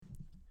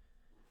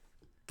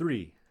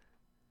3,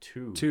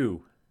 Two.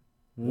 2,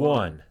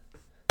 1.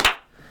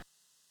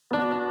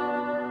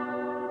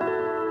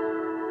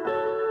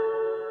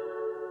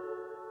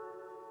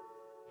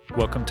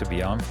 Welcome to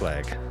Beyond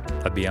Flag,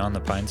 a Beyond the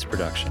Pines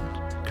production,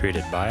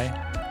 created by,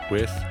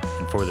 with,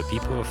 and for the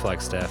people of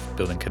Flagstaff,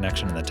 building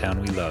connection in the town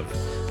we love.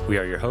 We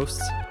are your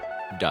hosts,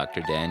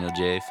 Dr. Daniel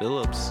J.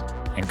 Phillips.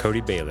 and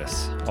Cody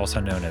Bayless, also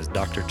known as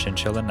Dr.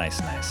 Chinchilla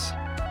Nice Nice.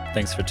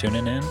 Thanks for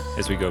tuning in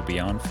as we go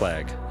beyond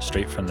Flag,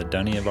 straight from the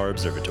dunny of our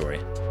observatory.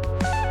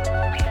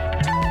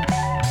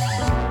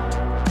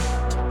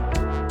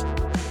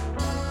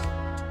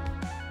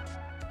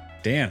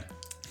 Dan,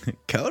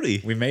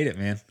 Cody, we made it,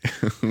 man.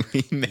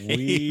 we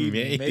We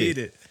made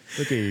it.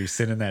 Look at you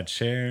sitting in that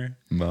chair.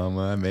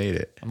 Mama, I made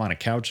it. I'm on a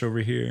couch over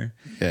here.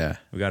 Yeah.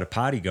 We got a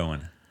potty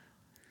going.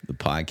 The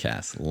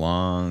podcast,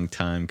 long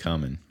time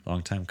coming.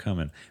 Long time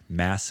coming.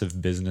 Massive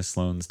business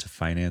loans to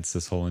finance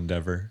this whole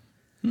endeavor.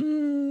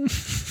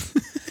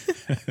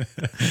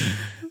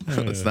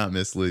 Let's not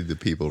mislead the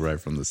people right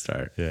from the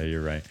start. Yeah,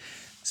 you're right.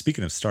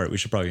 Speaking of start, we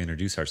should probably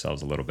introduce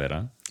ourselves a little bit,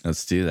 huh?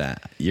 Let's do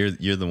that. You're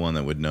the one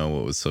that would know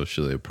what was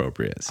socially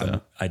appropriate.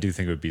 So I do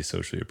think it would be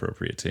socially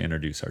appropriate to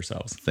introduce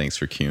ourselves. thanks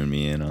for cueing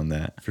me in on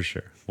that. For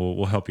sure.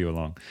 We'll help you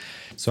along.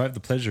 So I have the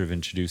pleasure of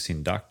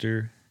introducing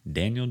Dr.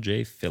 Daniel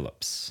J.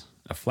 Phillips,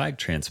 a flag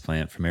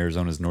transplant from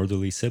Arizona's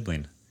northerly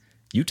sibling,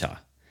 Utah.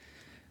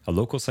 A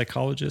local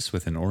psychologist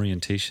with an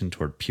orientation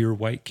toward pure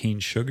white cane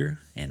sugar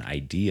and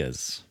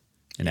ideas.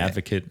 An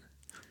advocate.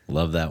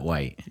 Love that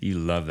white. You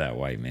love that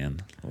white,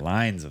 man.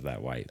 Lines of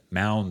that white.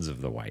 Mounds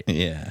of the white.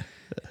 Yeah.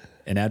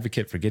 An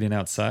advocate for getting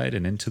outside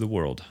and into the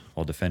world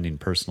while defending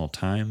personal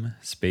time,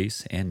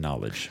 space, and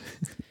knowledge.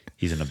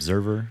 He's an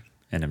observer,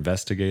 an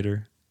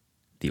investigator,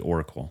 the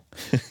Oracle.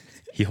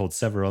 He holds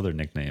several other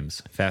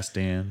nicknames: Fast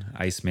Dan,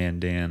 Iceman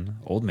Dan,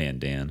 Old Man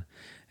Dan,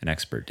 and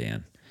Expert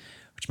Dan,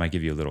 which might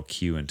give you a little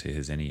cue into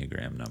his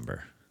Enneagram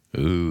number.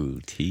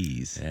 Ooh,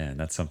 tease. And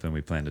that's something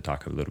we plan to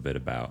talk a little bit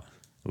about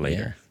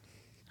later.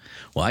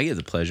 Well, I get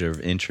the pleasure of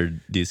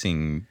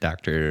introducing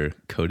Dr.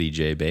 Cody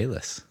J.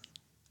 Bayless.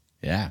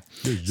 Yeah.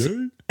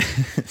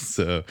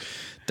 So,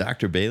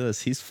 Dr.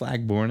 Bayless, he's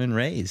flag born and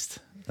raised,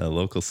 a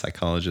local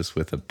psychologist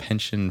with a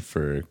penchant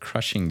for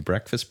crushing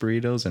breakfast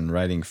burritos and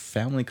writing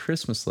family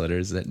Christmas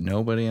letters that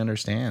nobody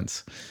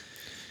understands.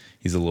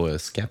 He's a loyal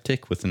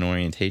skeptic with an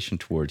orientation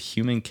toward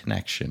human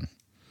connection.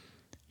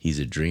 He's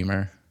a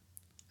dreamer,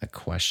 a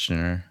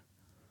questioner,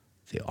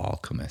 the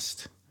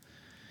alchemist.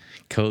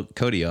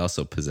 Cody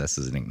also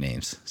possesses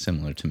nicknames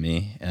similar to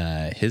me.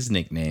 His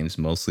nicknames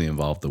mostly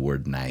involve the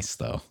word nice,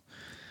 though.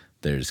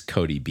 There's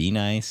Cody Be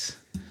Nice,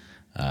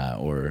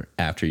 or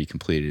after he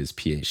completed his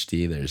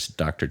PhD, there's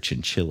Dr.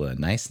 Chinchilla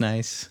Nice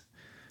Nice.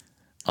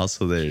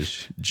 Also,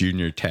 there's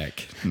Junior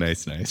Tech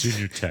Nice Nice.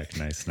 Junior Tech,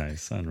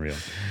 nice. Unreal.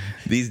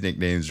 These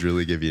nicknames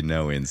really give you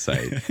no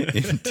insight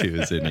into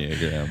his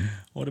Enneagram.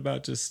 What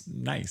about just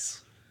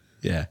nice?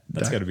 Yeah.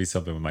 That's got to be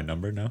something with my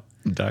number, no?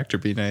 Dr.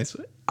 Be Nice.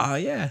 Oh,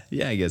 yeah.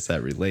 Yeah, I guess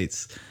that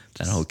relates.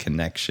 That whole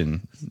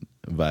connection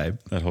vibe.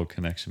 That whole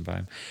connection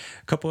vibe.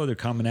 A couple other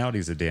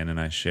commonalities that Dan and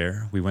I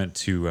share. We went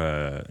to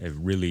a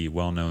really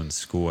well-known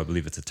school. I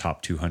believe it's a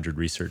top 200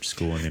 research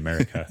school in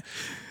America.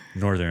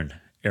 Northern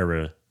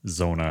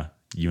Arizona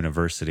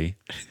University.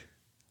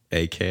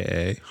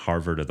 AKA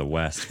Harvard of the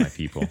West, my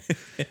people.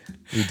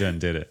 We done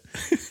did it.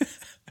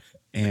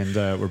 And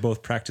we're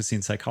both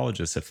practicing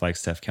psychologists at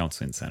Flagstaff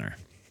Counseling Center.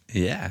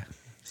 Yeah.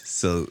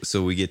 So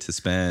we get to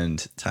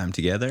spend time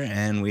together,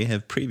 and we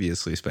have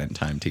previously spent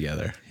time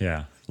together.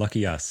 Yeah.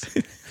 Lucky us.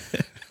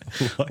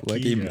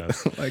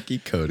 Lucky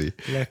Cody.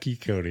 Lucky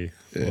Cody.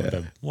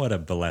 Yeah. What a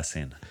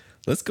blessing.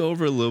 Let's go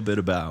over a little bit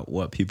about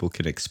what people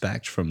can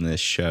expect from this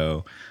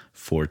show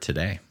for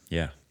today.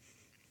 Yeah.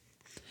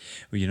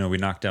 Well, we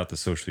knocked out the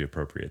socially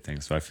appropriate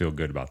thing, so I feel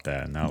good about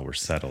that. And now we're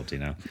settled,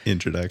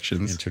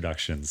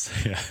 Introductions.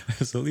 Yeah.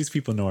 So at least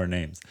people know our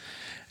names.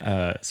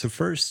 So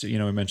first, we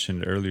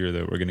mentioned earlier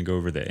that we're going to go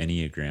over the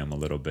Enneagram a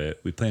little bit.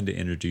 We plan to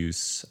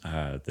introduce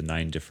the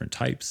 9 different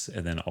types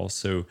and then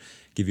also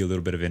give you a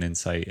little bit of an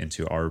insight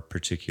into our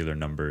particular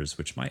numbers,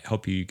 which might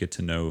help you get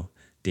to know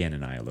Dan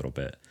and I a little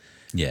bit.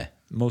 Yeah.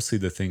 Mostly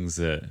the things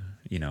that,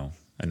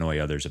 annoy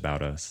others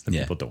about us that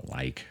Yeah. people don't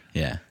like.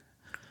 Yeah.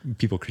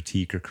 People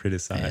critique or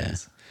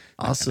criticize.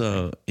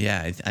 Also,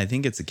 I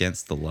think it's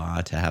against the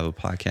law to have a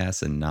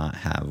podcast and not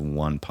have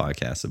one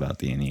podcast about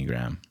the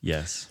Enneagram.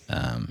 Yes.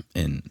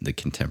 In the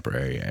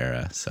contemporary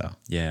era. So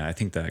Yeah, I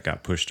think that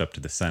got pushed up to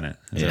the Senate.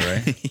 Is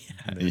that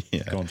right?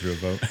 yeah. Going through a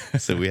vote.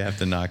 So we have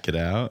to knock it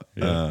out.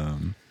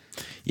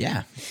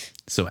 Yeah.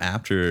 So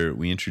after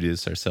we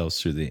introduce ourselves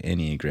through the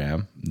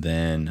Enneagram,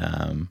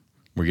 then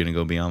we're going to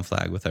go beyond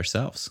flag with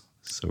ourselves.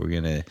 So we're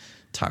going to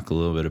talk a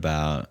little bit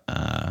about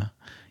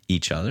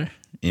each other,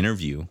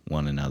 interview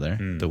one another,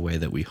 the way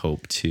that we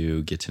hope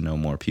to get to know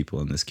more people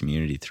in this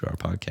community through our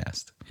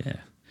podcast. Yeah.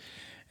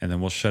 And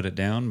then we'll shut it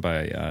down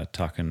by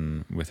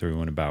talking with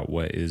everyone about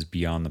what is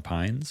Beyond the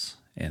Pines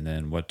and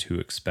then what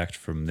to expect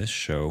from this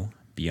show,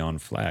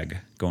 Beyond Flag,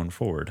 going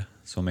forward.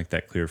 So I'll make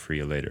that clear for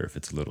you later if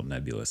it's a little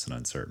nebulous and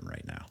uncertain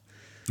right now.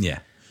 Yeah.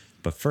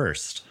 But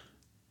first,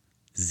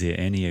 the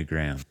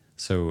Enneagram.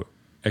 So,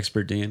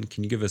 Expert Dan,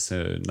 can you give us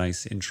a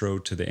nice intro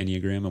to the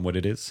Enneagram and what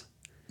it is?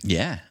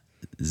 Yeah.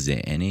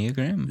 The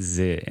Enneagram?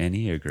 The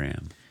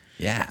Enneagram.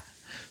 Yeah.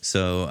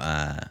 So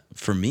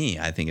for me,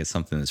 I think it's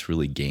something that's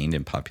really gained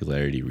in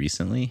popularity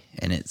recently,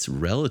 and it's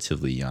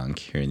relatively young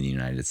here in the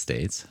United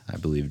States. I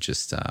believe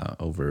just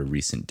over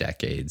recent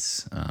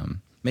decades,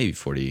 maybe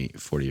 40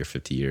 or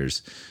 50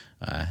 years,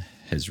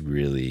 has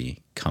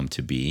really come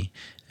to be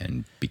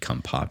and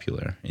become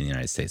popular in the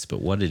United States.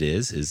 But what it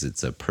is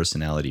it's a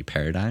personality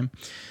paradigm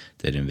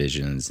that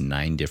envisions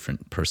 9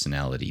 different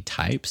personality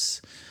types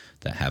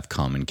that have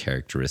common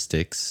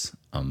characteristics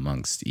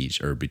amongst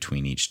each or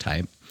between each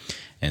type.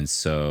 And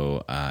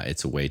so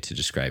it's a way to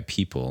describe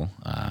people.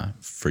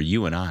 For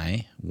you and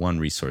I, one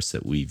resource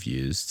that we've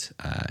used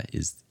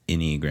is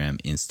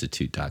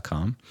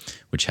EnneagramInstitute.com,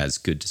 which has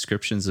good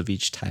descriptions of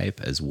each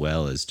type as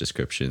well as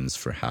descriptions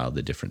for how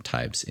the different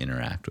types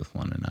interact with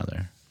one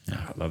another.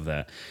 Yeah, I love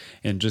that.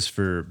 And just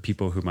for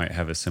people who might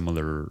have a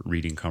similar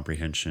reading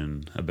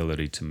comprehension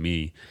ability to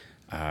me,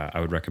 I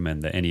would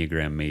recommend the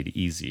Enneagram Made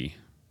Easy,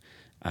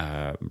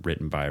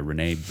 written by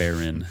Renee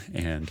Barron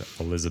and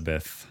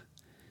Elizabeth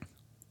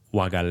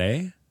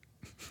Wagale.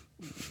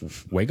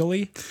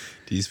 Wagale?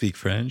 Do you speak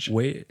French?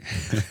 Oui.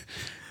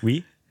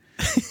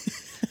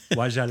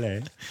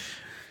 Wajale.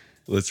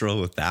 Let's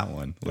roll with that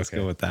one. Let's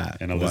go with that.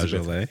 And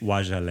Elizabeth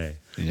Wajale.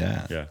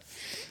 Yeah. Yeah.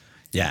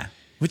 Yeah.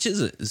 Which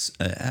is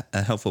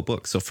a helpful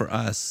book. So for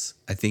us,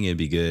 I think it'd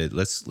be good.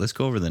 Let's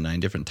go over the 9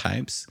 different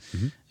types,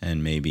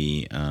 and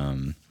maybe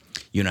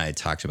you and I had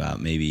talked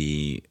about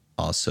maybe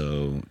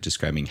also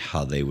describing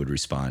how they would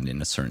respond in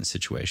a certain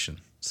situation.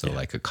 So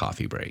like a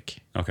coffee break.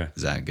 Okay.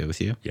 Is that good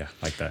with you? Yeah,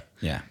 like that.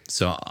 Yeah.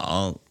 So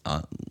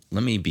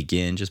let me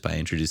begin just by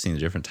introducing the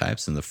different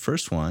types. And the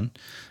first one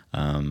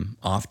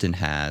often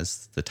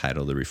has the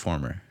title The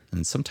Reformer.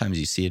 And sometimes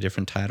you see a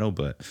different title,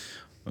 but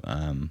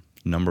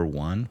number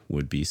 1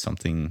 would be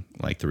something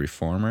like The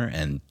Reformer.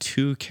 And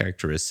 2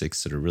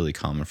 characteristics that are really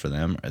common for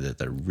them are that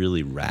they're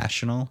really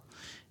rational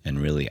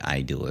and really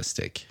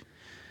idealistic.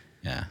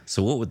 Yeah.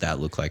 So what would that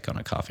look like on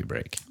a coffee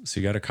break? So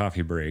you got a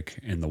coffee break,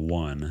 and the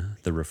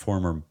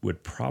reformer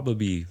would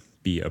probably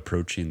be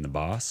approaching the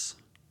boss,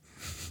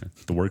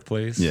 the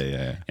workplace,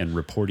 and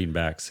reporting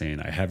back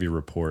saying, I have your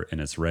report and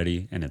it's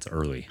ready and it's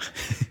early.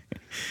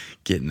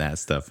 Getting that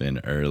stuff in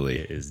early.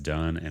 It is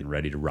done and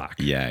ready to rock.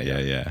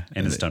 Yeah.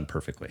 And it's done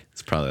perfectly.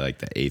 It's probably like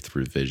the 8th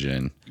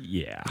revision.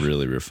 Yeah.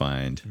 Really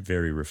refined.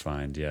 Very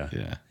refined. Yeah.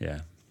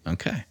 Yeah.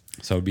 Okay.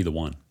 So it would be the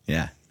 1.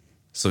 Yeah.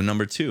 So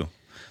number 2,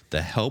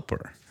 the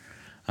helper.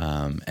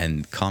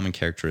 And common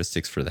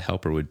characteristics for the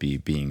helper would be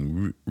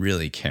being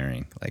really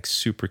caring, like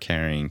super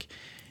caring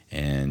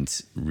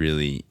and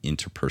really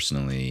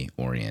interpersonally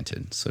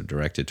oriented. So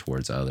directed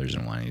towards others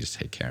and wanting to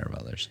take care of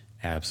others.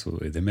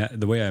 Absolutely.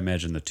 The way I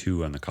imagine the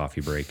 2 on the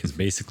coffee break is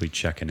basically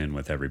checking in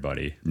with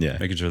everybody,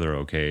 making sure they're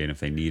okay. And if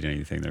they need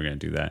anything, they're going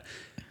to do that.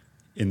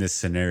 In this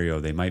scenario,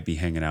 they might be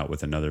hanging out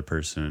with another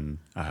person,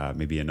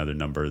 maybe another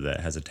number that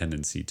has a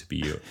tendency to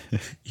be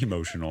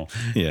emotional,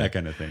 that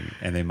kind of thing.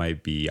 And they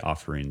might be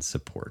offering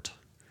support.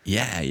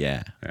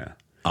 Yeah.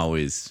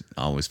 Always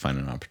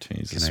finding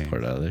opportunities to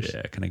support others.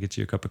 Yeah. Can I get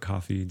you a cup of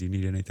coffee? Do you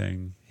need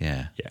anything?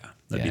 Yeah.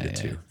 That'd be the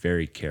 2.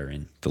 Very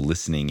caring. The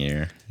listening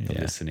ear. The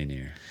listening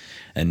ear.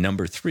 And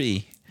number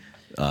 3,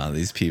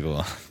 these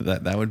people,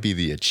 that would be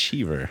the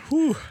achiever.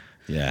 Whew.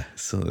 Yeah.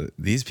 So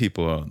these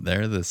people,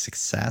 they're the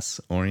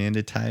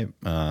success-oriented type.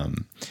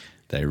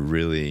 They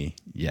really,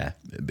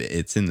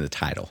 it's in the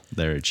title.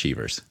 They're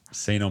achievers.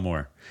 Say no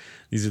more.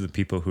 These are the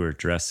people who are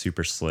dressed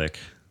super slick,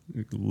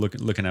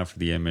 looking out for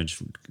the image.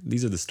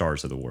 These are the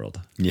stars of the world.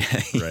 Yeah.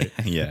 Right?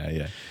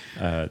 Yeah.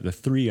 The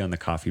 3 on the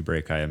coffee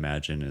break, I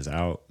imagine, is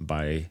out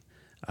by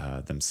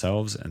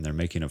themselves, and they're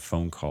making a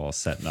phone call,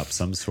 setting up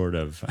some sort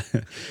of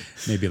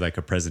maybe like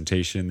a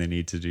presentation they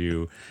need to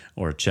do,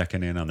 or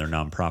checking in on their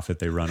nonprofit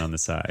they run on the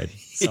side.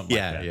 Something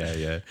like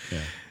that.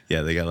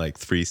 Yeah, they got like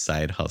 3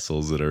 side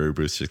hustles that are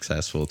uber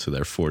successful to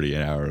their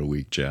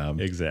 40-hour-a-week job.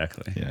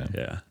 Exactly.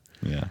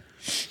 Yeah.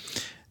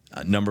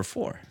 Number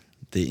 4,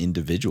 the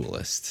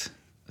individualist.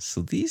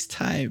 So these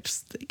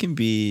types, they can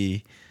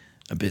be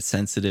a bit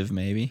sensitive,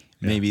 maybe.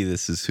 Yeah. Maybe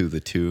this is who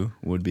the 2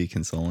 would be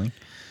consoling.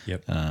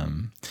 Yep.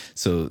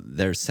 So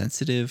they're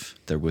sensitive,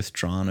 they're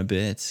withdrawn a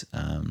bit,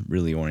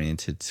 really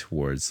oriented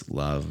towards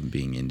love and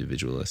being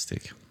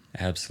individualistic.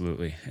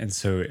 Absolutely. And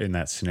so in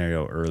that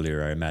scenario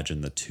earlier, I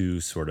imagine the 2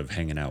 sort of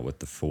hanging out with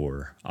the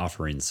 4,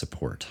 offering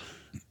support.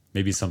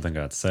 Maybe something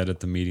got said at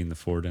the meeting the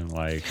 4 didn't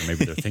like.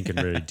 Maybe they're thinking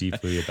very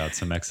deeply about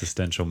some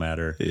existential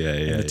matter.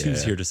 And the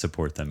 2's here to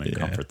support them and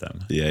comfort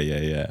them.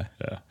 Yeah.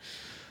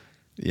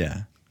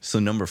 So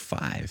number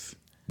 5.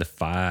 The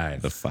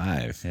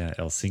 5. Yeah,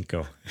 El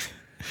Cinco.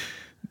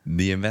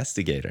 The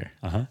investigator.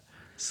 Uh-huh.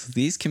 So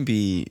these can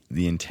be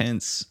the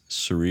intense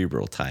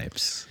cerebral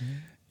types.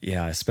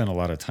 Yeah, I spent a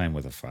lot of time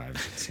with a 5,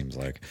 it seems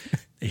like.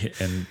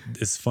 And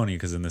it's funny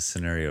because in this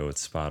scenario,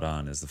 it's spot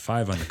on. Is the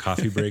 5 on the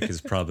coffee break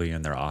is probably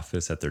in their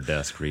office at their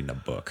desk reading a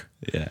book.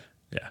 Yeah.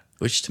 Yeah.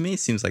 Which to me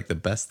seems like the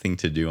best thing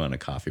to do on a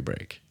coffee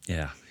break.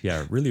 Yeah.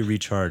 Yeah. Really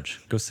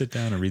recharge. Go sit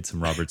down and read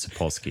some Robert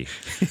Sapolsky.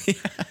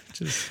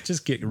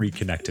 Just get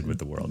reconnected with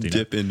the world.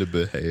 Dip into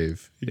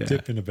behave. Yeah.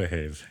 Dip into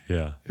behave.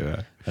 Yeah.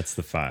 Yeah. That's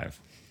the 5.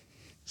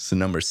 So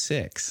number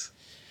 6.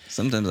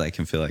 Sometimes I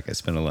can feel like I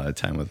spend a lot of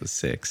time with a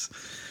 6.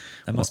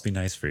 That must be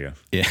nice for you.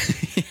 Yeah.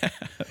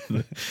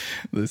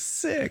 The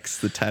 6,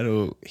 the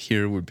title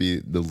here would be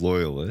The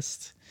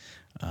Loyalist.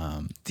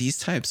 These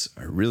types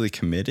are really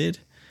committed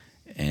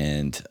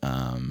and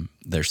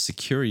they're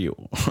security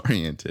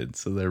oriented.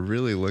 So they're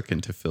really looking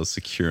to feel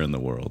secure in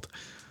the world.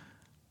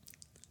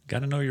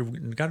 Gotta know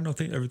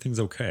everything's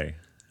okay,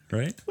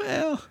 right?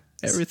 Well,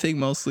 everything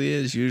mostly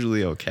is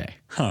usually okay.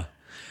 Huh.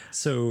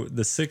 So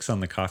the 6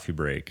 on the coffee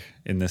break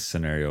in this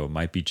scenario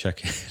might be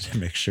checking to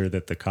make sure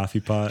that the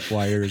coffee pot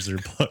wires are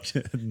plugged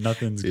in.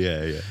 Nothing's.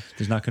 Yeah.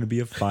 There's not going to be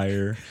a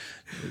fire.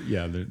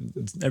 Yeah,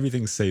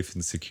 everything's safe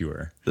and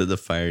secure. The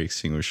fire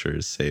extinguisher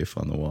is safe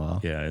on the wall.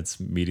 Yeah, it's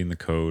meeting the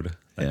code,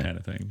 that kind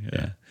of thing.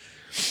 Yeah.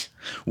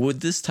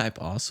 Would this type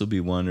also be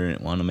want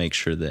to make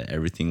sure that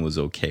everything was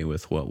okay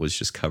with what was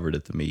just covered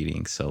at the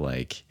meeting? So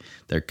like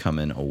they're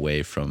coming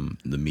away from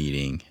the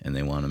meeting and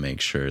they want to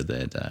make sure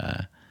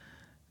that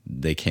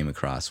they came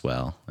across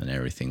well and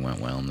everything went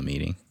well in the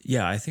meeting.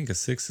 Yeah, I think a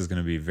 6 is going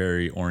to be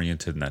very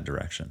oriented in that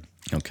direction.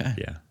 Okay.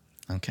 Yeah.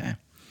 Okay.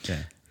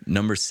 Okay.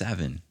 Number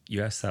 7.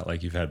 You asked that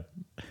like you've had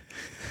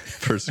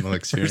Personal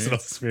experience. personal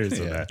experience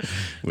with that.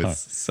 With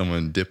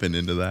someone dipping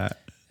into that.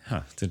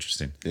 Huh. It's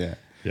interesting. Yeah.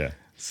 Yeah.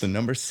 So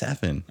number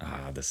 7.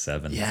 The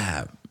 7.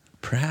 Yeah.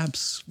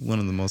 Perhaps one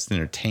of the most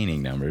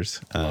entertaining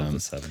numbers. Love the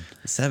 7.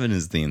 7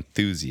 is the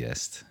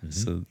enthusiast.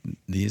 So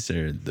these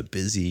are the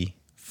busy,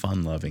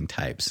 fun-loving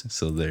types.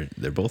 So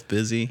they're both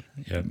busy,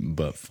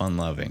 but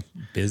fun-loving.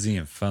 Busy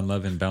and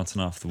fun-loving,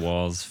 bouncing off the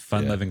walls,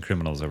 fun-loving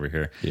criminals over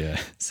here. Yeah.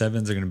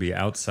 7s are going to be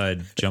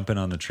outside, jumping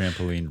on the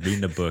trampoline,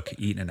 reading a book,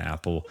 eating an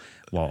apple,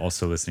 while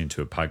also listening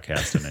to a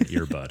podcast and an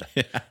earbud,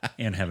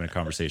 and having a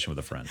conversation with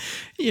a friend.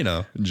 You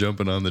know,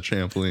 jumping on the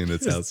trampoline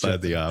that's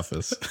outside the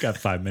office. Got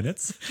 5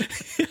 minutes.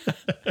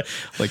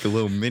 Like a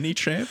little mini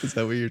tramp? Is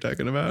that what you're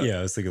talking about? Yeah,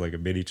 I was thinking like a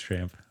mini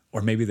tramp.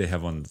 Or maybe they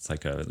have one that's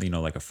like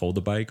like a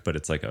fold-a-bike, but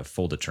it's like a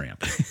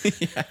fold-a-tramp.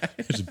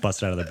 Just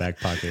bust out of the back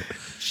pocket.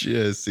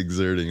 Just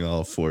exerting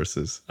all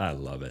forces. I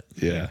love it.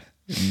 Yeah.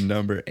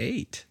 Number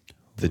 8,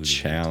 the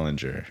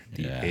challenger.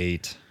 The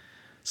 8.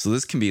 So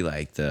this can be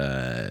like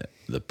the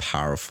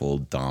powerful,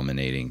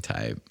 dominating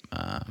type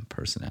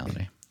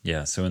personality.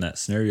 Yeah, so in that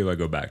scenario I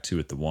go back to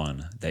with the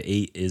 1, the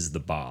 8 is the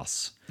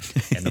boss.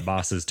 And the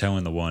boss is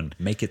telling the 1,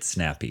 make it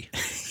snappy.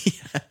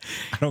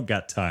 I don't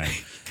got time.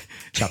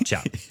 Chop,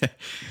 chop.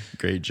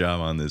 Great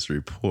job on this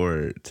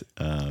report.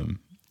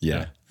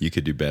 You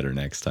could do better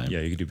next time.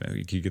 Yeah, you could do better.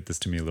 You could get this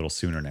to me a little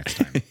sooner next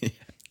time.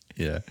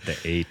 Yeah. The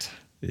 8.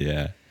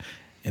 Yeah.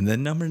 And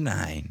then number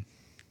 9,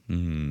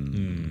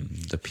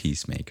 the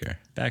peacemaker.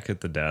 Back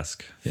at the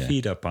desk, Yeah.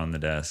 feet up on the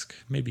desk,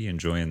 maybe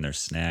enjoying their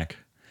snack,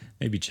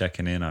 maybe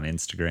checking in on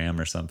Instagram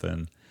or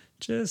something.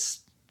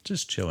 Just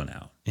chilling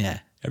out. Yeah.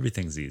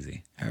 Everything's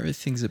easy.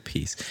 Everything's at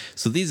peace.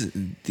 So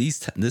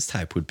this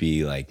type would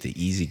be like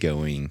the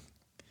easygoing,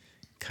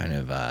 kind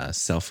of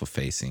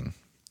self-effacing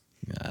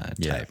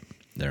type.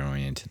 They're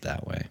oriented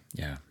that way.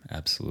 Yeah,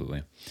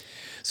 absolutely.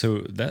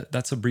 So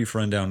that's a brief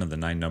rundown of the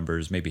 9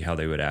 numbers, maybe how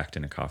they would act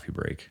in a coffee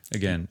break.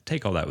 Again,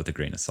 take all that with a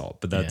grain of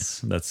salt, but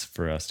that's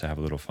for us to have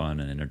a little fun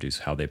and introduce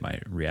how they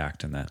might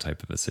react in that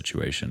type of a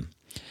situation.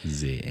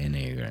 The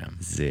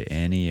Enneagram. The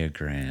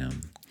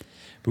Enneagram.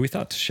 But we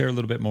thought to share a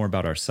little bit more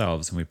about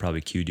ourselves, and we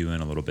probably cued you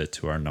in a little bit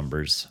to our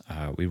numbers.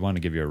 We want to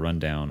give you a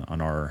rundown on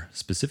our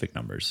specific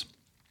numbers.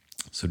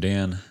 So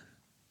Dan,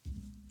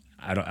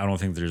 I don't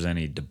think there's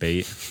any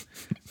debate.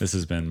 This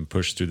has been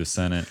pushed through the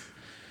Senate,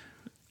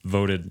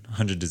 voted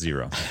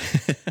 100-0.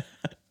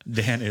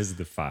 Dan is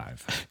the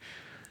 5.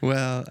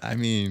 Well, I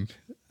mean,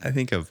 I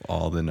think of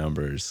all the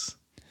numbers,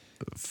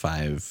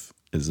 5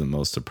 is the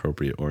most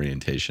appropriate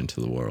orientation to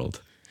the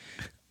world.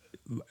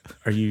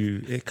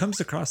 It comes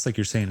across like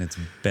you're saying it's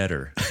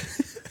better.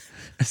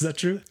 Is that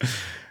true?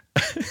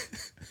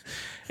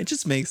 It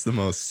just makes the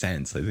most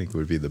sense, I think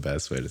would be the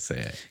best way to say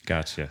it.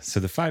 Gotcha. So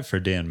the 5 for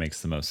Dan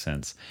makes the most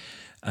sense.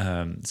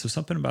 So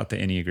something about the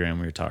Enneagram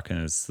we were talking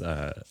is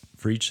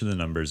for each of the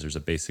numbers, there's a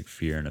basic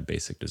fear and a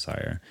basic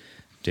desire.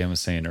 Dan was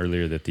saying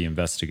earlier that the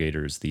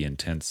investigator is the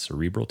intense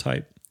cerebral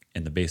type,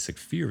 and the basic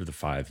fear of the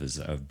 5 is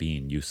of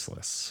being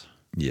useless.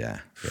 Yeah.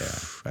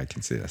 I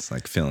can see this,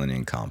 like feeling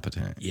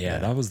incompetent. Yeah,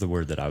 that was the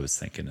word that I was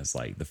thinking is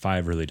like the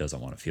 5 really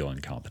doesn't want to feel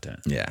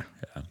incompetent. Yeah.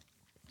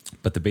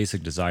 But the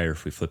basic desire,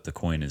 if we flip the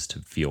coin, is to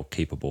feel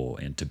capable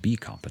and to be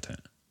competent.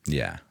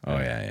 Yeah. Oh,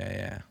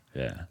 yeah.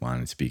 Yeah.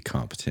 Wanting to be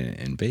competent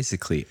in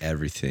basically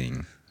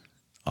everything,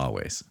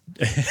 always.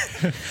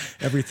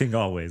 Everything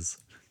always.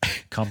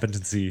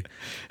 Competency,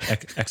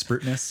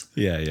 expertness.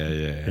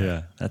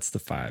 Yeah. That's the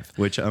 5.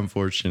 Which,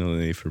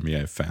 unfortunately for me,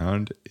 I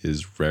found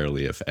is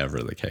rarely, if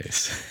ever, the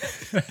case.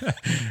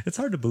 It's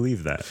hard to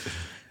believe that.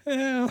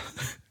 Yeah.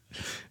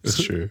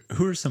 It's true.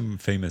 Who are some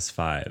famous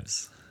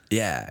 5s?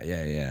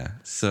 Yeah.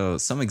 So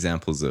some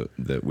examples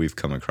that we've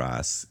come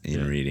across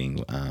in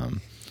reading.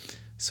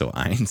 So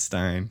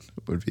Einstein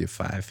would be a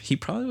 5. He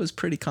probably was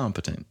pretty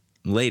competent.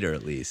 Later,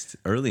 at least.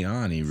 Early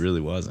on, he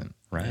really wasn't.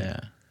 Right. Yeah.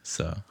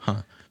 So,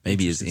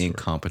 maybe his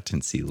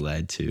incompetency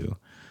led to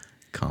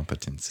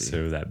competency.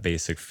 So that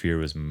basic fear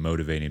was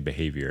motivating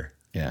behavior.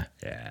 Yeah.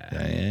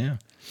 Yeah.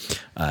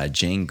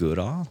 Jane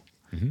Goodall.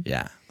 Mm-hmm.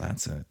 Yeah,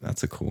 that's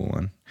a cool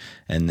one.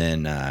 And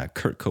then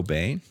Kurt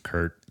Cobain.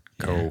 Kurt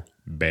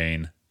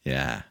Cobain.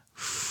 Yeah.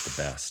 The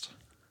best.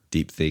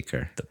 Deep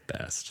thinker. The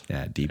best.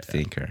 Yeah, deep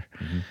thinker.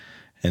 Mm-hmm.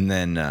 And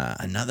then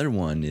another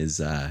one is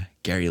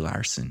Gary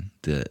Larson,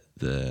 the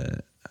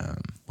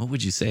what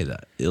would you say, the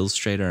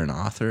illustrator and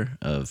author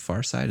of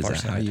Far Side? Is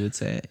that how you would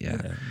say it?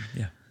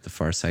 Yeah. The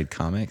Far Side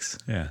comics.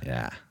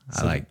 Yeah.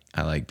 So,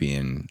 I like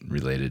being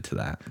related to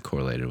that,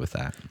 correlated with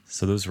that.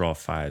 So those are all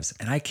 5s,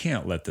 and I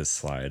can't let this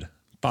slide.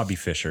 Bobby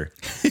Fischer.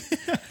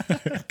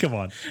 Come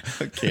on.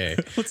 Okay.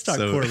 Let's talk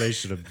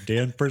correlation of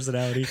Dan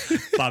personality.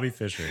 Bobby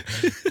Fischer.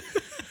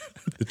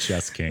 The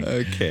chess king.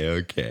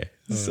 Okay.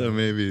 So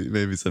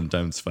maybe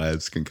sometimes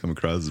 5s can come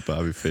across as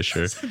Bobby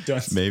Fischer.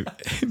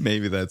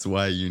 Maybe that's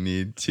why you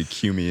need to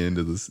cue me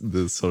into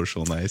the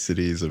social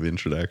niceties of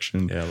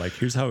introduction. Yeah, like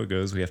here's how it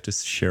goes. We have to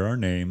share our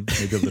name,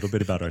 maybe a little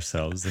bit about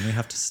ourselves, then we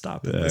have to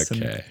stop and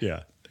listen. Okay.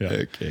 Yeah.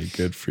 Okay,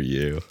 good for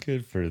you.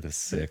 Good for the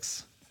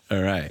 6.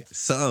 All right.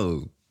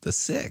 So the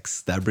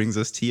 6, that brings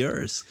us to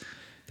yours.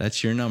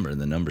 That's your number,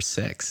 the number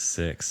 6.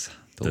 6.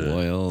 The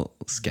loyal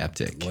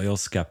skeptic. Loyal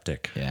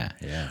skeptic.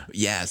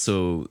 Yeah.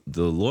 So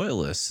the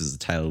loyalist is the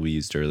title we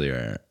used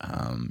earlier.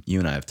 You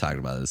and I have talked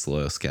about this.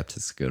 Loyal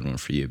skeptic's a good one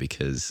for you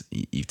because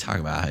you talk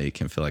about how you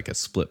can feel like a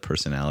split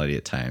personality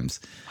at times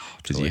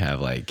because you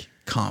have like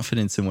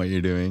confidence in what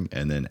you're doing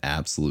and then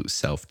absolute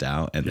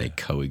self-doubt, and they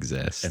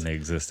coexist. And they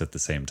exist at the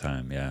same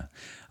time. Yeah.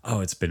 Oh,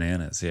 it's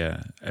bananas.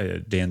 Yeah.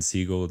 Dan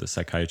Siegel, the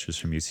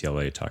psychiatrist from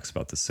UCLA, talks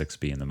about the 6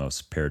 being the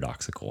most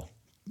paradoxical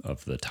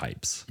of the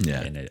types.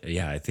 Yeah. And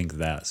I think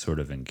that sort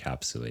of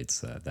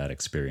encapsulates that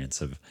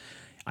experience of,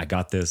 I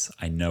got this,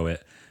 I know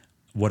it.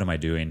 What am I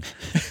doing?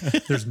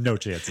 There's no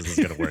chance this is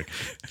going to work.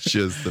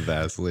 Just the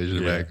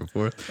vacillation back and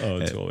forth. Oh,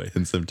 totally.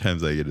 And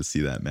sometimes I get to see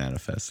that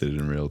manifested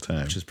in real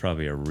time. Which is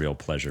probably a real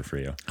pleasure for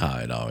you. Oh,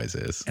 it always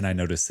is. And I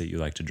notice that you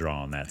like to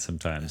draw on that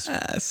sometimes.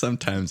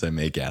 Sometimes I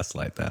may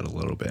gaslight that a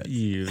little bit. A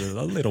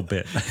little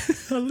bit.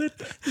 a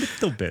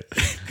little bit.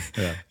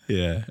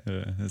 Yeah.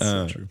 That's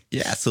so true.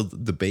 Yeah, so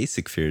the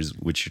basic fears,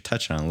 which you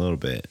touched on a little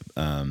bit,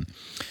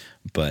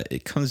 but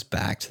it comes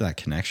back to that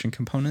connection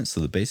component. So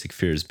the basic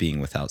fear is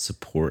being without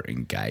support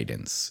and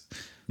guidance.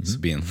 So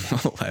being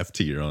left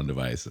to your own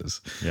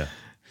devices. Yeah.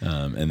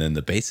 And then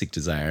the basic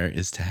desire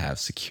is to have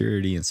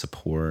security and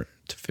support,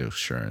 to feel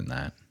sure in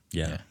that.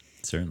 Yeah,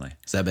 certainly.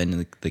 Has that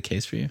been the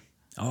case for you?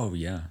 Oh,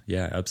 yeah.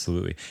 Yeah,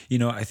 absolutely.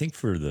 I think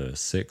for the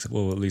 6,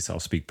 well, at least I'll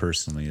speak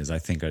personally, is I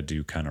think I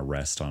do kind of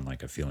rest on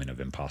like a feeling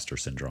of imposter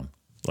syndrome.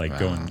 Like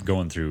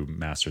going through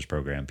master's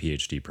program,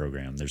 PhD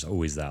program, there's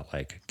always that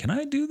like, can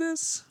I do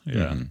this?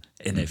 Yeah.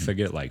 And if I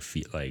get like,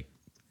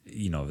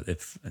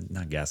 if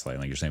not gaslighting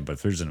like you're saying, but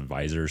if there's an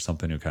advisor or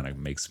something who kind of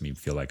makes me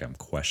feel like I'm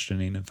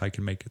questioning if I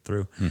can make it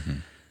through,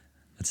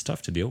 it's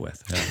tough to deal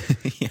with.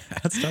 Yeah.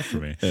 That's tough for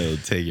me. It'll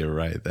take you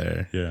right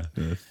there. Yeah.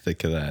 In the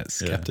thick of that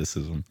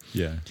skepticism.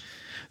 Yeah.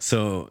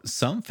 So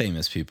some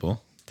famous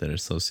people that are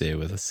associated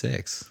with a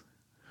 6,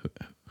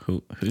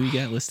 who you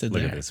got listed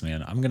Look there? at this,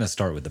 man. I'm going to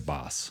start with the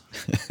boss.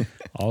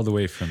 All the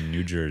way from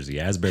New Jersey,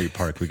 Asbury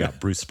Park, we got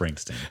Bruce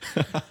Springsteen.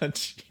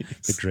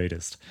 The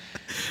greatest.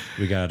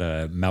 We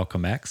got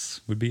Malcolm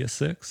X would be a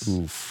 6.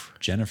 Oof.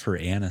 Jennifer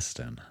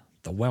Aniston,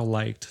 the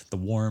well-liked, the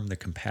warm, the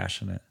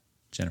compassionate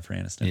Jennifer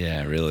Aniston.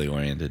 Yeah, really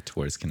oriented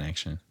towards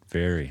connection.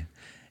 Very.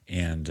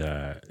 And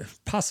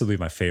possibly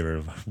my favorite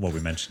of what we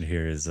mentioned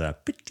here is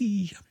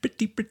pretty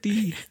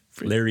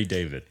Larry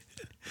David.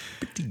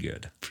 Pretty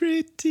good.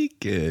 Pretty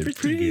good.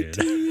 Pretty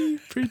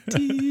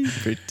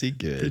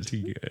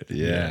good.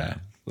 Yeah.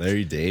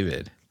 Larry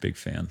David. Big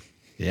fan.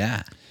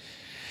 Yeah.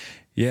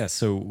 Yeah,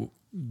 so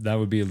that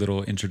would be a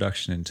little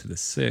introduction into the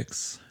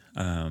 6,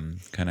 kind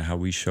of how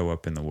we show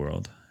up in the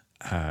world.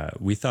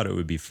 We thought it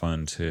would be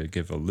fun to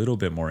give a little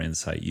bit more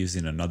insight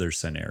using another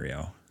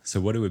scenario. So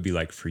what it would be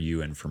like for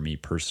you and for me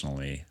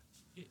personally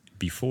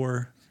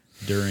before,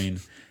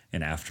 during,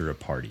 and after a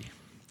party,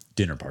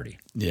 dinner party.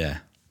 Yeah.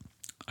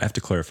 I have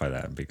to clarify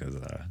that because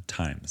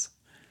times.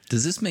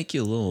 Does this make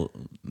you a little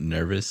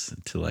nervous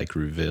to like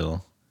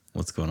reveal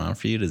what's going on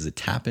for you? Does it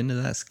tap into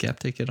that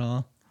skeptic at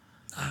all?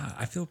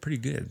 I feel pretty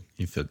good.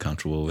 You feel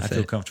comfortable with it? I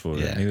feel comfortable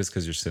with it. Maybe it's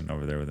because you're sitting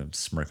over there with a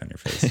smirk on your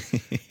face.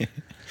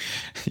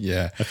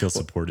 Yeah. I feel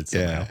supported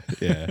somehow.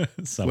 Yeah.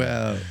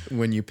 Well,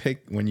 when you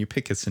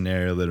pick a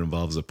scenario that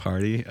involves a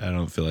party, I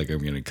don't feel like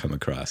I'm going to come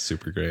across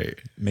super great.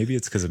 Maybe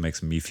it's because it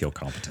makes me feel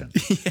competent.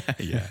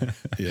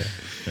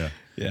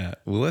 Yeah.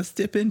 Well, let's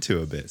dip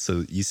into a bit.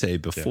 So you say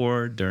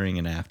before, during,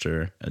 and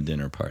after a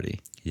dinner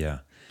party. Yeah.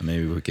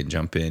 maybe we can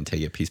jump in,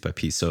 take it piece by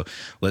piece. So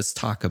let's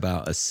talk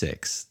about a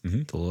 6,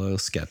 the loyal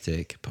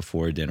skeptic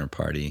before a dinner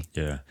party.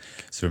 Yeah.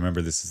 So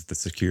remember, this is the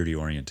security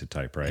oriented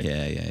type, right?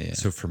 Yeah.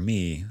 So for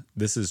me,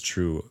 this is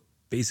true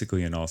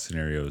basically in all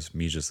scenarios.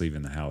 Me just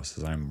leaving the house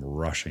is I'm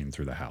rushing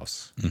through the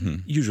house,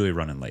 usually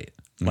running late,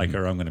 like,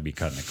 or I'm going to be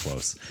cutting it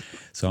close.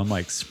 So I'm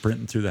like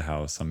sprinting through the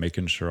house. I'm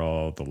making sure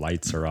all the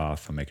lights are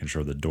off. I'm making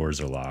sure the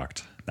doors are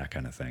locked, that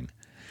kind of thing.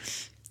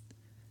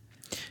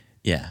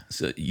 Yeah.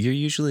 So you're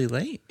usually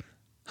late?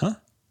 Huh?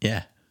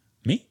 Yeah.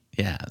 Me?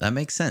 Yeah, that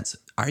makes sense.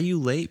 Are you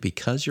late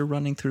because you're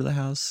running through the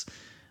house,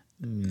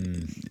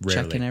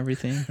 checking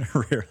everything?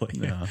 Rarely.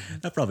 No.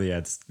 That probably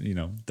adds,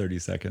 30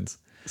 seconds.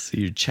 So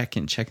you're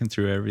checking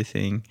through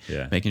everything,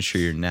 Yeah. making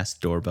sure your Nest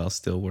doorbell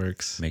still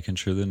works. Making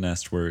sure the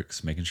Nest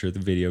works, making sure the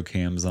video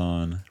cam's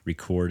on,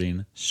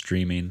 recording,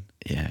 streaming.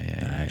 Yeah.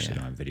 I actually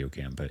don't have video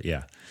cam, but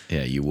yeah,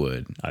 Yeah, you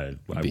would. I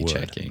be would.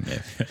 checking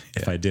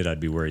If I did, I'd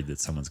be worried that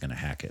someone's going to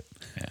hack it.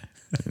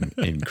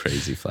 in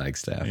crazy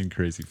Flagstaff. In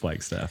crazy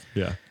Flagstaff.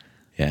 Yeah.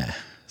 Yeah.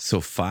 So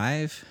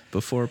 5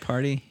 before a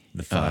party?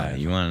 The 5.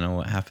 You want to know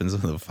what happens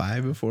with a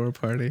 5 before a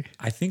party?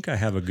 I think I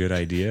have a good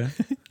idea.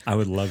 I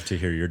would love to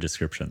hear your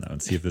description, though,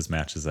 and see if this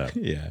matches up.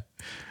 Yeah.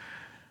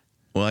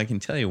 Well, I can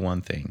tell you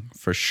one thing.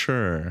 For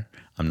sure,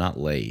 I'm not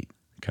late.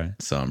 Okay.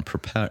 So I'm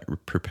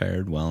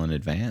prepared well in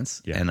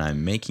advance. Yeah. And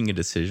I'm making a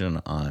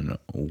decision on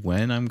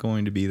when I'm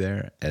going to be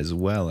there as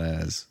well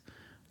as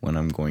when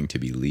I'm going to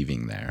be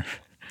leaving there.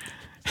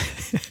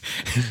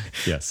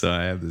 Yes. So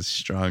I have this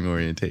strong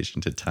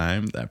orientation to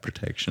time, that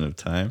protection of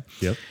time.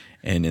 Yep.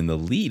 And in the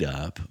lead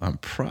up, I'm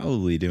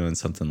probably doing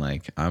something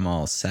like I'm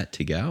all set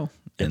to go.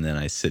 And then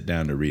I sit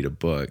down to read a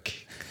book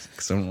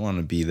because I don't want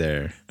to be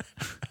there.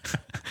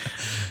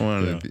 I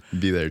want to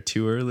be there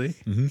too early.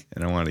 And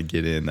I want to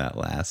get in that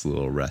last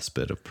little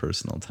respite of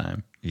personal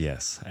time.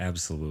 Yes,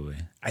 absolutely.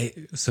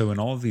 So in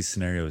all of these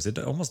scenarios, it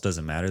almost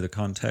doesn't matter the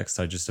context.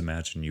 I just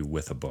imagine you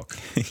with a book.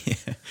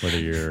 Whether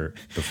you're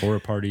before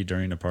a party,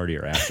 during a party,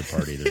 or after a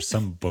party, there's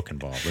some book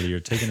involved. Whether you're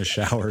taking a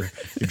shower,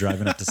 you're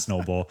driving up to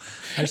Snowball,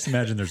 I just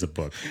imagine there's a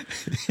book.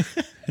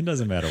 It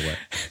doesn't matter what.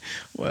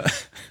 Well,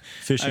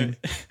 Fishing.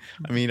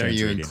 I mean, are Dance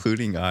you reading.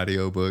 including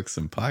audiobooks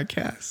and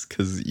podcasts?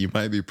 Because you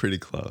might be pretty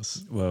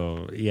close.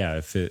 Well, yeah,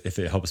 if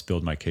it helps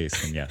build my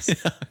case, then yes.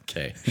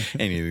 Okay.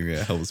 Anything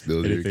that helps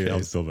build your Anything that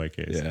helps case. build my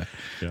case. Yeah.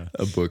 Yeah.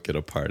 A book at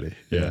a party.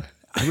 Yeah.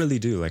 I really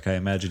do. Like, I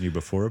imagine you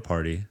before a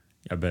party.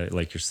 I bet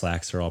like your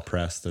slacks are all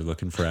pressed. They're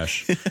looking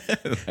fresh.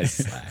 My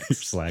slacks. Your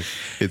slack.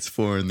 It's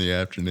 4 PM.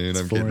 I'm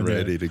 4 getting in the-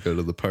 ready to go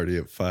to the party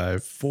at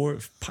 5.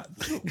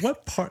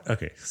 What part?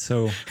 Okay,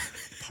 so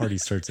party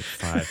starts at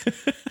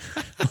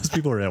 5. Most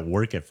people are at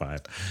work at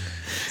 5.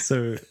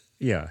 So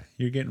yeah,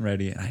 you're getting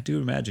ready. And I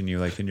do imagine you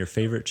like in your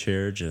favorite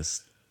chair,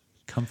 just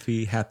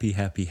comfy,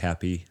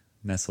 happy,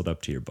 nestled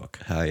up to your book.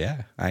 Hell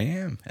yeah, I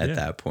am at Yeah.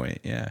 that point.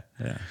 Yeah.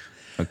 Yeah.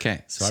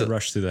 Okay. So I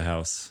rush through the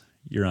house.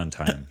 You're on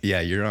time. Yeah,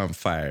 you're on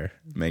fire,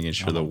 making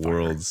sure I'm the on fire.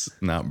 world's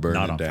not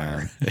burning Not on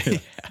down.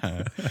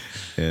 Yeah.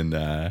 And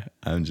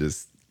I'm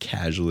just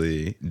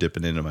casually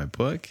dipping into my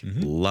book,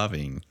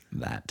 loving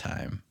that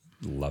time.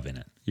 Loving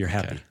it. You're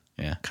happy.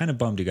 Yeah. Kind of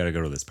bummed you got to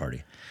go to this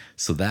party.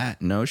 So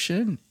that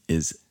notion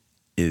is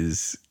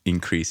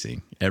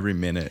increasing every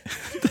minute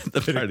that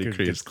the party gets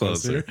creeps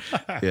closer.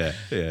 Yeah.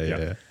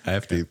 I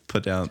have to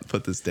put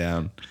this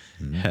down,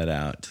 head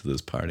out to this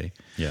party.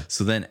 Yeah.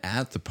 So then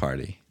at the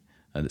party,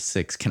 at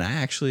 6, can I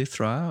actually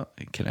throw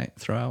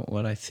out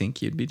what I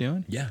think you'd be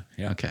doing? Yeah.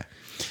 Okay.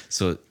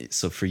 So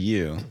for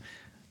you,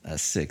 at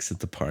 6 at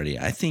the party,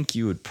 I think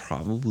you would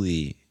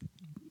probably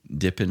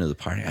dip into the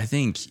party. I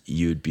think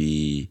you'd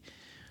be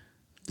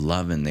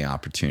loving the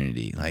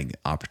opportunity, like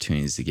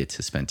opportunities to get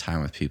to spend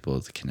time with people,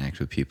 to connect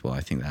with people.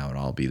 I think that would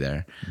all be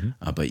there.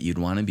 But you'd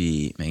want to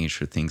be making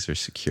sure things are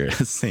secure at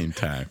the same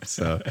time.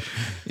 So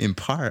in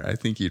part, I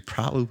think you'd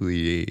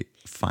probably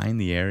find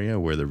the area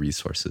where the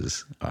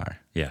resources are.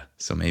 Yeah.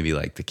 So maybe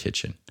like the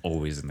kitchen.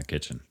 Always in the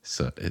kitchen.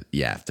 So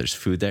yeah, if there's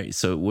food there,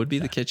 so it would be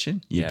the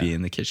kitchen. You'd be Yeah.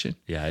 in the kitchen.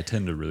 Yeah. I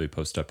tend to really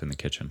post up in the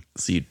kitchen.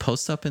 So you'd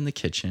post up in the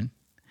kitchen,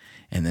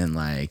 and then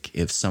like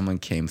if someone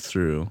came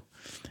through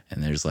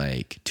and there's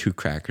like 2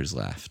 crackers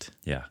left,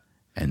 Yeah.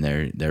 and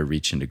they're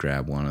reaching to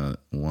grab one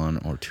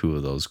or 2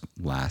 of those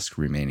last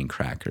remaining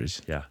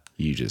crackers, Yeah.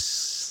 you just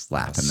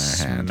slap in their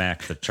hand,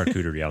 Smack the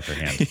charcuterie out their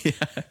hand.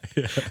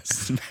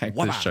 smack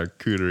the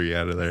charcuterie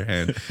out of their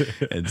hand,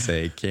 and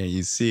say, "Can't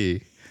you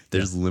see?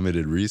 There's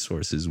limited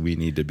resources. We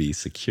need to be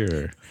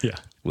secure. Yeah.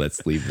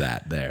 Let's leave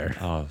that there."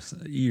 Oh,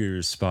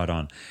 you're spot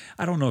on.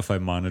 I don't know if I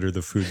monitor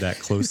the food that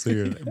closely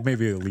or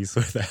maybe at least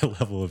with that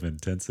level of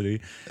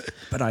intensity,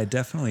 but I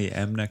definitely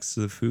am next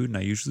to the food and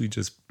I usually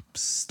just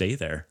stay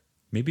there.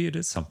 Maybe it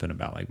is something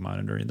about like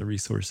monitoring the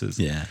resources.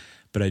 Yeah.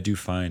 But I do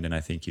find, and I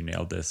think you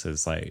nailed this,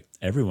 is like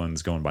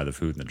everyone's going by the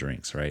food and the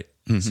drinks, right?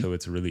 So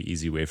it's a really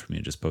easy way for me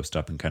to just post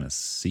up and kind of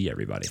see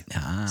everybody,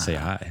 say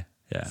hi.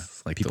 Yeah.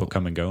 like People the-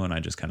 come and go and I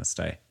just kind of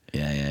stay.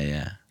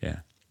 Yeah. Yeah.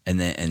 And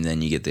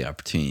then you get the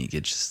opportunity. You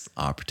get just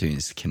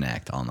opportunities to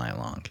connect all night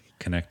long.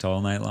 Connect all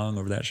night long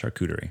over that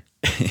charcuterie.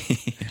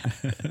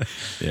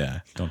 Yeah.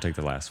 Don't take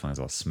the last one, 'cause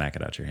I'll smack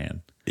it out your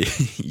hand.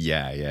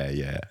 Yeah.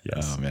 Yes.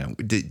 Oh man,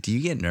 do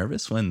you get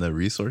nervous when the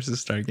resources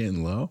start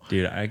getting low?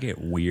 Dude, I get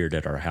weird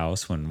at our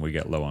house when we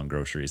get low on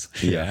groceries.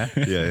 Yeah.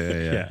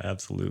 Yeah,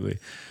 absolutely.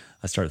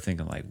 I start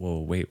thinking like, whoa,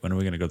 wait, when are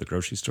we going to go to the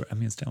grocery store? I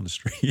mean, it's down the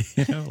street,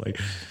 like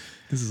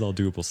this is all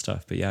doable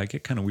stuff. But yeah, I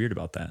get kind of weird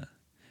about that.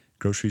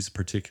 Groceries in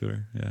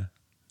particular. Yeah.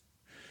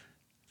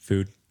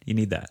 Food, you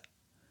need that.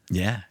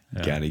 Yeah.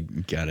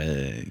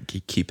 Gotta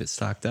keep it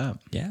stocked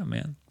up. Yeah,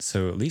 man.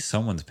 So at least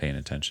someone's paying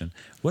attention.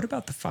 What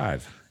about the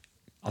 5?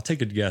 I'll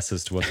take a guess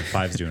as to what the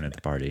 5's doing at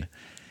the party.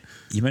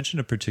 You mentioned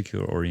a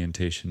particular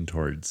orientation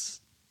toward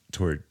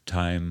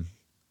time,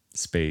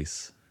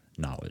 space,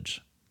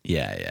 knowledge,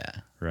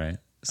 Yeah. right?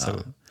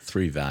 So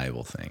 3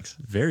 valuable things.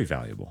 very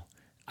valuable.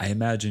 I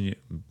imagine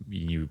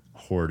you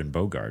Horde and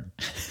Bogard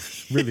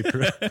really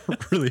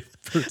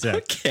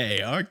protect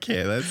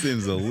Okay. That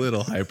seems a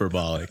little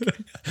hyperbolic.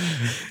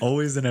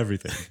 always and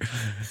everything.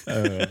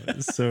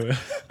 So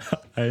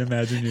I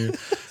imagine you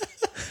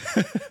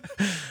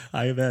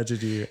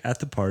at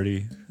the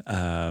party,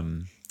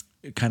 kind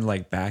of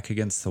like back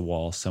against the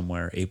wall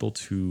somewhere, able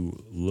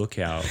to look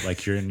out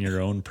like you're in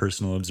your own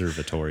personal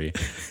observatory,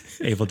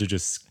 able to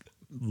just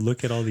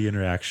look at all the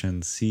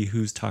interactions, see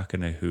who's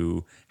talking to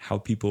who, how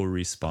people are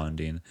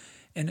responding.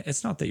 And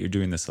it's not that you're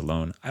doing this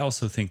alone. I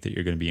also think that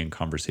you're going to be in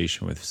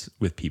conversation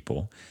with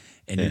people,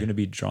 and you're going to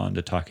be drawn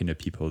to talking to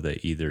people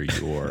that either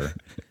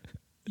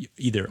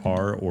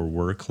are or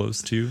were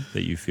close to,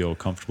 that you feel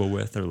comfortable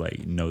with, or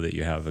like know that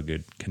you have a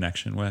good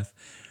connection with,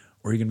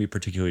 or you're going to be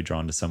particularly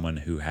drawn to someone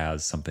who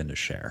has something to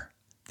share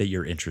that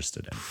you're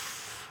interested in.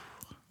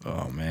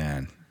 Oh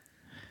man.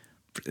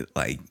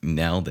 Like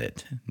nailed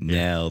it.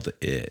 Yeah.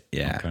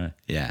 Okay.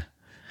 Yeah.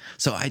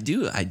 So I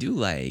do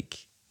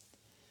like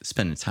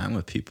spending time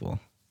with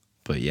people,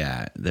 but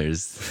yeah,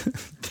 there's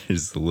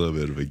a little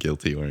bit of a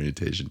guilty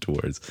orientation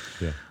towards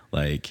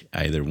like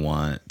I either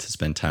want to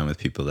spend time with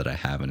people that I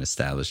have an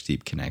established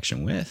deep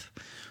connection with,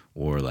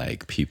 or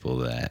like people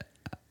that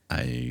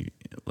I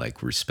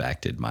like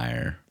respect,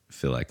 admire,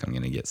 feel like I'm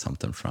going to get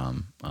something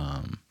from.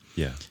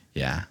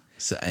 Yeah.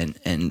 So,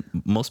 and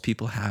most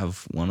people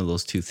have one of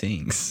those 2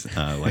 things.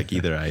 Like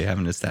either I have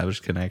an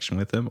established connection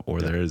with them,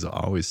 or there is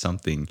always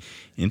something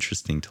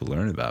interesting to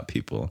learn about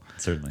people.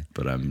 Certainly.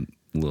 But I'm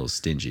a little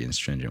stingy and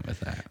stringent with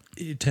that.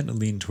 You tend to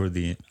lean toward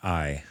the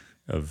I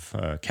of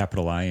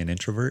capital I and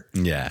introvert.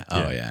 Yeah.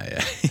 Oh,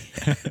 yeah.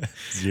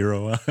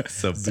 Zero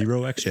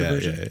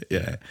extroversion.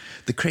 Yeah.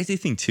 The crazy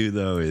thing too,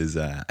 though, is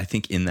I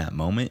think in that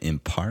moment, in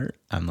part,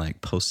 I'm like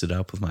posted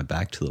up with my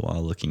back to the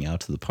wall, looking out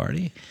to the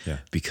party. Yeah.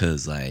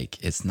 Because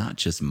like it's not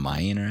just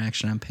my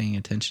interaction I'm paying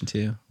attention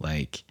to.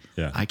 Like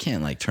I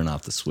can't like turn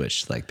off the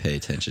switch to like pay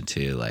attention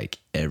to like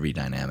every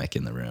dynamic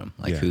in the room,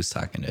 like who's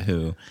talking to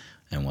who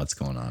and what's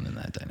going on in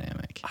that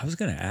dynamic. I was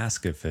going to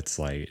ask if it's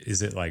like,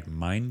 is it like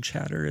mind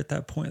chatter at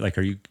that point? Like,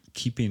 are you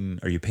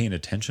paying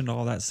attention to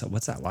all that stuff?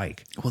 What's that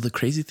like? Well, the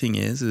crazy thing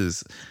is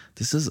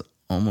this is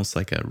almost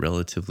like a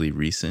relatively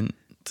recent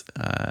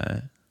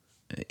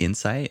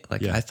insight.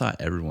 Like I thought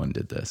everyone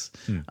did this.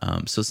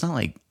 So it's not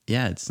like,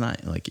 it's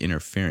not like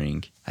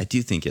interfering. I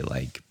do think it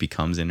like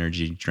becomes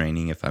energy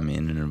draining if I'm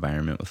in an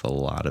environment with a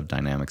lot of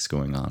dynamics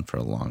going on for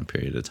a long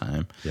period of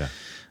time. Yeah.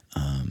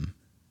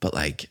 But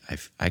like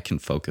I can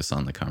focus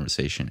on the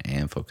conversation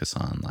and focus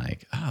on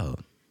like, oh,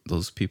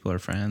 those people are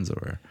friends,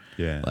 or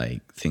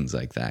like things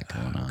like that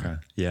going on. Okay.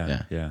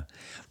 Yeah.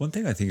 One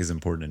thing I think is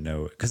important to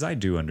note, because I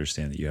do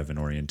understand that you have an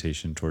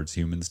orientation towards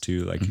humans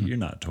too. Like you're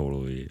not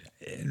totally,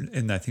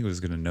 and I think I was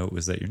going to note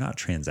was that you're not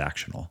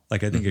transactional.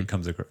 Like I think it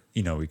comes across,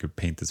 we could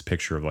paint this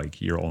picture of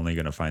like, you're only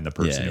going to find the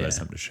person who has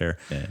something to share.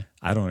 Yeah.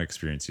 I don't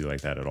experience you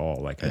like that at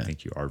all. Like I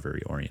think you are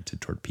very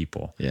oriented toward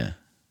people. Yeah.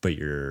 But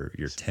your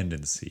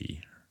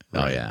tendency.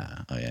 Right.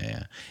 Oh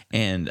yeah.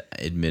 And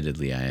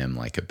admittedly, I am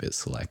like a bit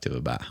selective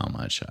about how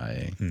much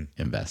I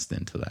invest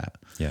into that.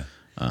 Yeah.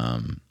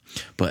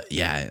 But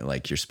yeah,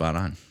 like you're spot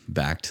on.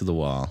 Back to the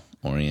wall,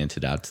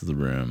 oriented out to the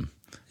room,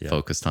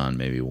 focused on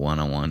maybe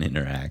one-on-one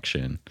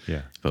interaction.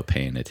 Yeah. But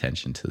paying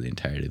attention to the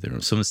entirety of the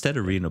room. So instead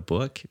of reading a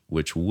book,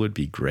 which would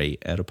be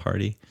great at a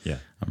party,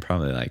 I'm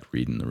probably like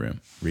reading the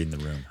room.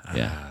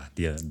 Yeah.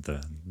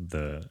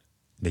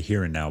 The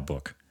here and now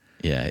book.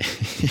 Yeah.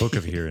 The book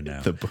of here and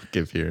now. The book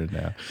of here and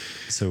now.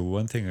 So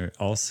one thing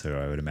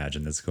also I would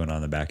imagine that's going on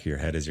in the back of your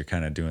head is you're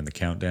kind of doing the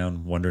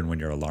countdown, wondering when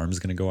your alarm's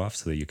going to go off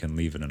so that you can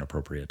leave at an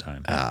appropriate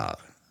time.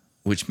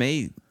 Which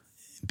may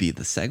be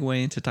the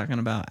segue into talking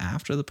about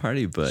after the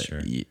party, but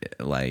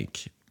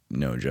like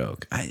no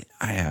joke. I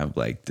have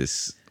like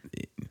this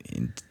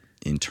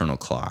internal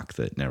clock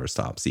that never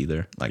stops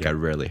either. Like I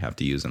rarely have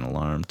to use an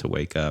alarm to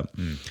wake up.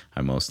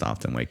 I most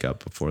often wake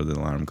up before the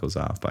alarm goes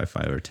off by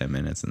 5 or 10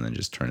 minutes and then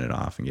just turn it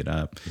off and get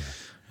up.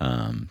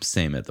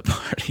 Same at the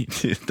party,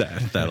 dude.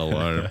 That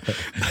alarm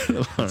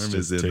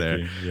is in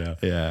there.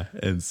 Yeah.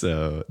 And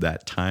so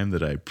that time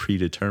that I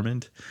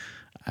predetermined,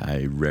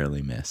 I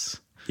rarely miss.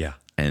 Yeah.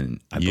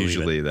 And I believe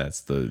usually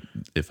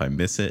if I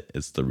miss it,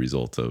 it's the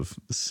result of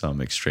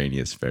some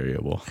extraneous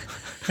variable.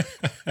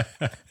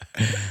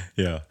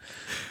 Yeah.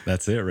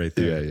 That's it right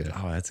there. Yeah,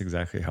 yeah. Oh, that's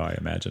exactly how I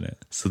imagine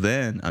it. So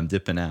then I'm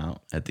dipping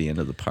out at the end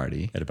of the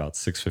party. At about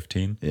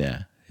 6:15.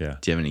 Yeah. Yeah.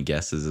 Do you have any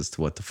guesses as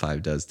to what the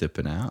 5 does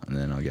dipping out? And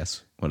then I'll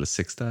guess what a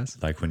 6 does?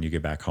 Like when you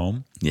get back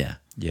home. Yeah.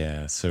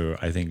 Yeah. So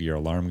I think your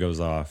alarm goes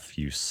off.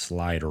 You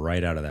slide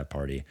right out of that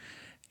party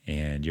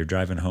and you're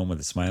driving home with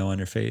a smile on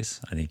your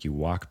face. I think you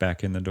walk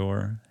back in the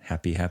door,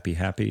 happy, happy,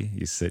 happy.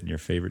 You sit in your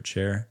favorite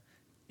chair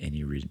and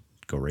you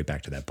go right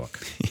back to that book.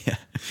 Yeah.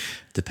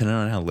 Depending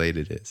on how late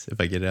it is. If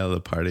I get out of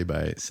the party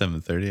by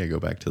 7:30, I go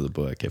back to the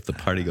book. If the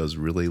party goes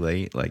really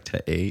late, like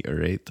to 8 or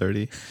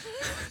 8:30,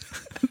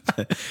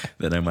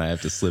 then I might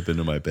have to slip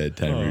into my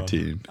bedtime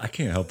routine. I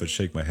can't help but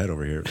shake my head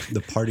over here. The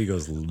party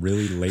goes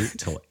really late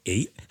till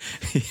 8.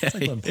 It's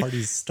like when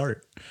parties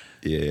start.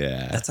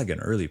 Yeah. That's like an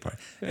early party.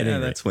 Yeah,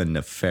 that's when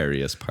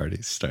nefarious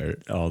parties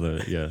start. All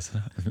the, yes,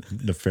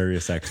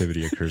 nefarious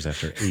activity occurs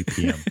after 8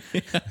 p.m.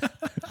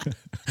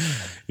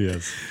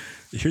 Yes.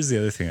 Here's the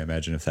other thing I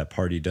imagine if that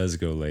party does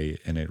go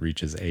late and it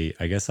reaches 8,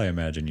 I guess I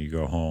imagine you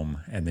go home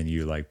and then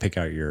you like pick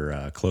out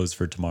your clothes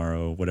for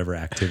tomorrow, whatever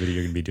activity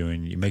you're going to be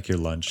doing. You make your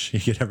lunch,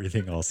 you get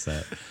everything all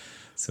set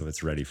so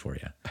it's ready for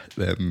you.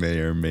 That may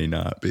or may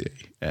not be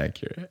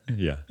accurate.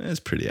 Yeah.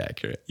 It's pretty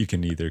accurate. You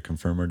can either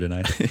confirm or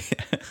deny.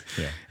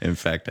 Yeah. In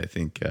fact, I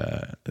think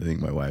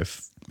my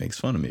wife makes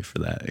fun of me for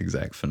that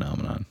exact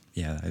phenomenon.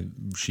 Yeah,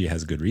 she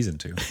has good reason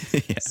to.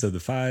 Yeah. So the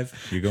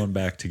 5, you're going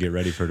back to get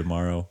ready for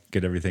tomorrow,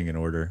 get everything in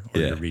order,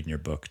 or you're reading your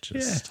book,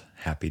 just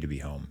happy to be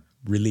home,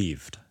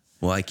 relieved.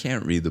 Well, I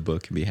can't read the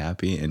book and be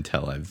happy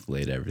until I've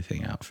laid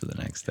everything out for the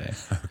next day.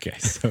 Okay,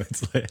 so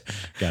it's like,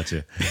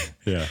 gotcha.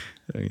 Yeah.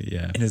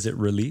 Yeah. And is it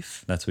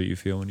relief? That's what you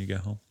feel when you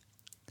get home?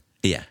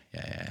 Yeah.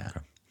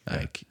 Okay.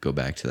 Like go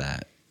back to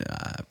that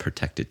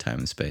protected time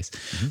and space.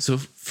 Mm-hmm. So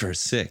for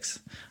 6,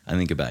 I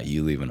think about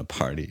you leaving a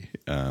party.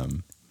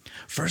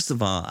 First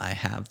of all, I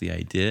have the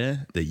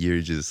idea that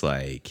you're just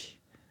like,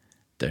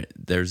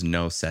 there's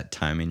no set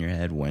time in your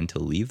head when to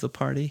leave the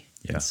party.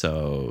 Yeah. And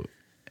so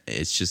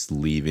it's just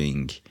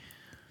leaving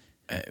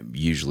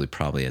usually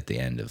probably at the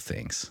end of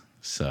things.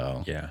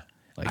 So yeah.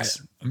 like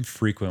I'm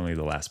frequently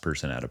the last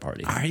person at a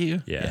party. Are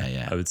you?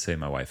 Yeah. I would say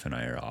my wife and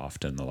I are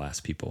often the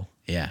last people.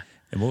 Yeah.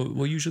 And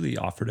we'll usually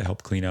offer to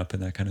help clean up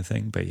and that kind of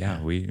thing. But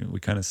yeah, we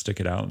kind of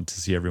stick it out and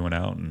to see everyone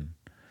out and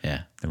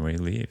then we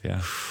leave.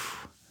 Yeah.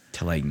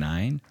 To like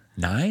 9?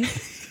 9?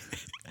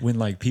 When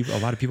like a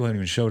lot of people haven't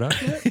even showed up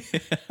yet.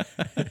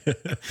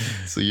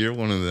 So you're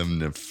one of them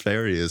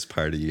nefarious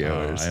party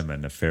goers. I am a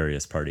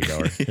nefarious party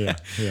goer.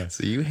 Yeah.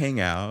 So you hang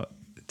out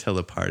till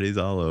the party's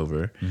all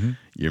over. Mm-hmm.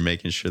 You're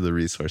making sure the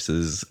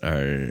resources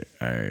are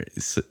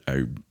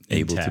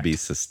able to be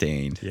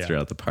sustained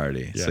throughout the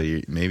party. Yeah. So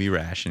you're maybe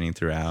rationing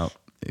throughout,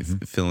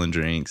 filling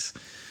drinks,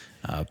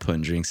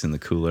 putting drinks in the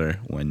cooler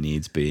when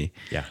needs be.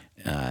 Yeah.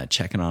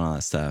 Checking on all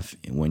that stuff.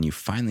 When you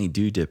finally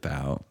do dip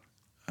out,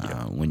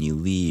 when you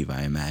leave,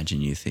 I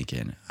imagine you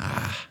thinking,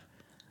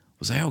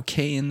 was I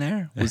okay in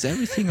there? Was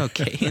everything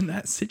okay in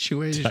that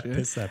situation? Did I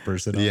piss that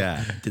person off?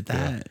 Yeah. Did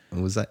that? Yeah.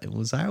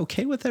 Was I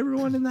okay with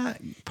everyone in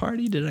that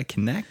party? Did I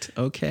connect?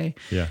 Okay.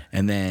 Yeah.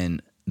 And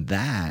then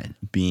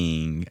that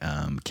being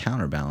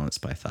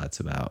counterbalanced by thoughts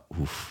about,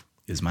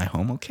 is my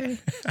home okay?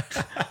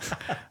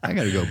 I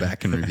got to go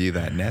back and review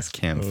that Nest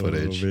Cam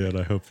footage. Oh man,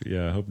 I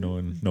hope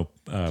no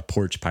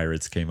porch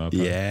pirates came up.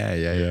 Yeah.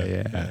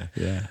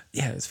 Yeah,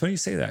 it's funny you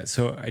say that.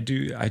 So I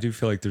do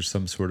feel like there's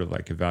some sort of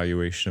like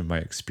evaluation of my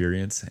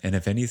experience, and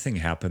if anything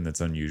happened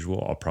that's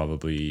unusual, I'll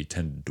probably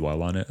tend to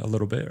dwell on it a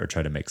little bit or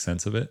try to make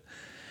sense of it.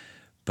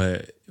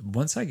 But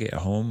once I get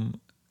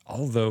home,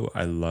 although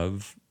I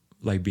love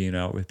like being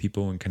out with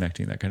people and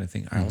connecting, that kind of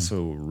thing, I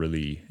also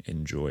really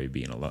enjoy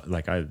being alone.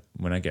 Like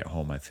when I get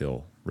home, I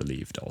feel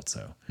relieved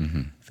also. I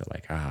feel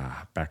like,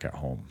 back at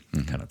home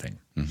kind of thing.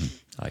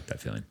 I like that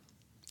feeling.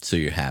 So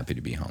you're happy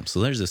to be home. So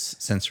there's a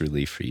sense of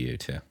relief for you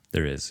too.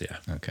 There is, yeah.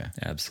 Okay.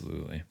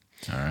 Absolutely.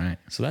 All right.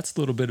 So that's a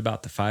little bit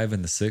about the 5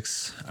 and the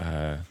 6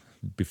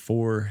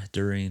 before,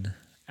 during,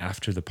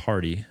 after the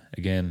party.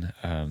 Again,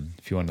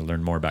 if you want to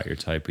learn more about your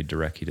type, we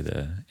direct you to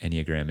the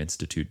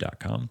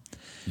EnneagramInstitute.com.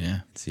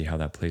 Yeah. See how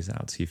that plays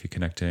out. See if you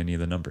connect to any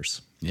of the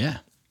numbers. Yeah.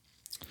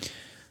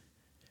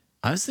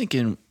 I was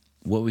thinking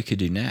what we could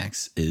do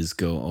next is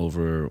go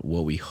over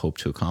what we hope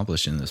to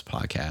accomplish in this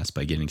podcast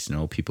by getting to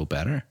know people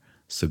better.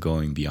 So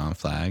going beyond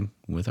flag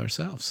with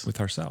ourselves.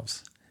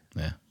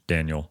 Yeah.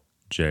 Daniel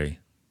J.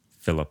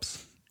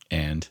 Phillips.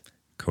 And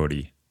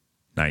Cody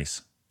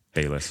Nice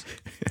Bayless.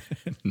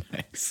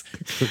 Nice.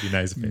 Cody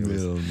Nice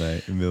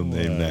Bayless. Middle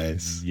name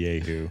Nice.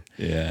 Yahoo.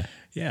 Yeah.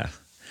 Yeah.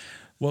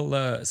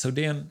 Well, so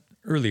Dan,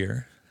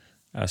 earlier,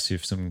 asked you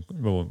if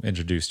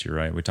introduced you,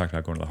 right? We talked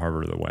about going to the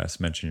Harvard of the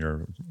West, mentioned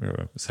you're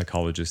a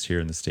psychologist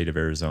here in the state of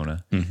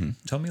Arizona.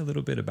 Tell me a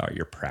little bit about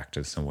your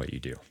practice and what you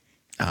do.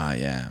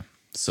 Yeah.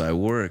 So I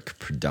work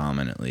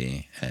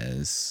predominantly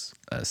as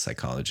a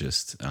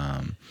psychologist,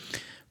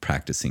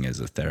 practicing as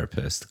a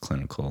therapist,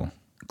 clinical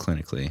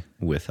clinically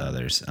with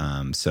others.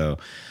 So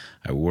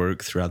I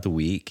work throughout the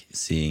week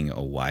seeing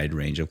a wide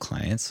range of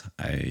clients.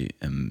 I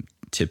am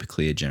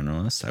typically a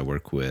generalist. I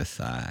work with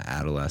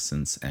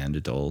adolescents and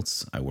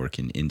adults. I work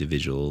in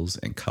individuals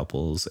and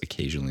couples.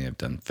 Occasionally I've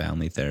done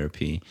family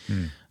therapy.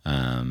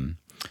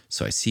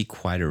 So I see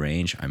quite a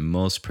range. I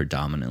most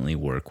predominantly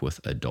work with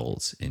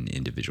adults in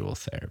individual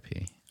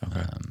therapy.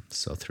 Okay.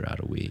 So throughout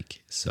a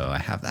week. So I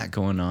have that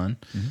going on,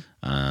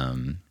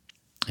 and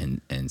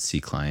see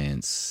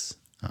clients,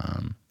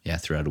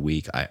 throughout a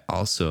week. I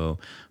also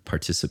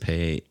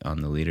participate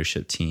on the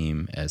leadership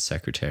team as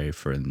secretary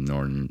for the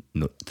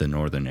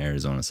Northern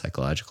Arizona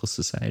Psychological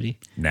Society.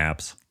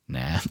 Naps.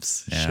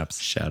 NAPS. Naps.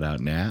 Shout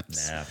out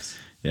NAPS. Naps.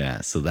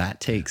 Yeah. So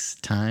that takes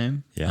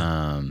time.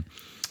 Yeah.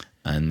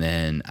 And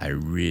then I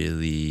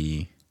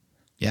really,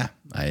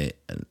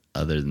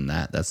 other than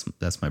that,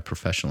 that's my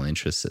professional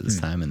interest at this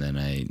time. And then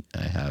I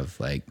have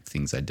like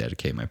things I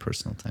dedicate my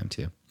personal time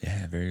to.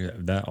 Yeah.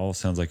 That all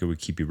sounds like it would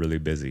keep you really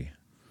busy.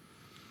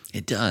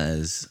 It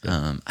does.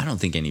 I don't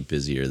think any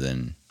busier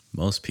than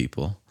most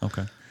people.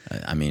 Okay.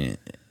 I mean,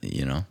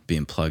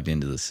 being plugged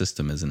into the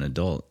system as an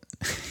adult,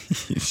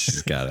 you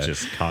just gotta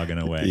Just cogging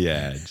away.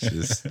 yeah,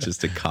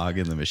 just a cog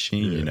in the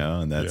machine,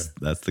 and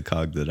that's the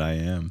cog that I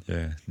am.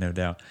 Yeah, no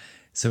doubt.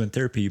 So in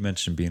therapy, you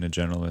mentioned being a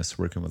generalist,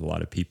 working with a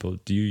lot of people.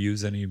 Do you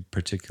use any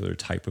particular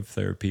type of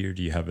therapy, or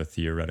do you have a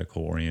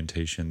theoretical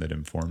orientation that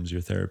informs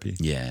your therapy?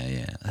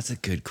 Yeah, that's a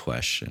good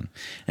question.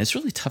 And it's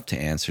really tough to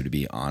answer, to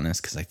be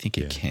honest, because I think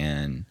it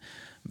can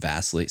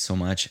vacillate so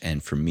much.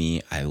 And for me,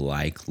 I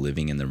like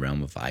living in the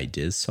realm of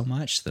ideas so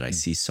much that I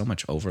see so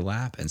much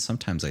overlap. And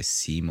sometimes I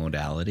see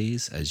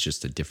modalities as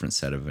just a different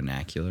set of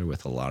vernacular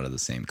with a lot of the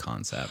same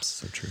concepts.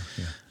 So true.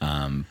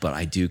 Yeah. But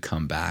I do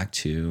come back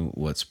to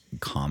what's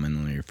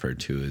commonly referred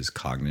to as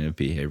cognitive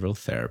behavioral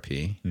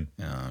therapy,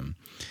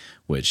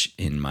 which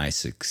in my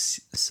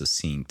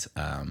succinct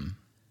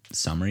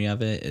summary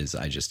of it is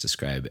I just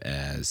describe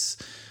as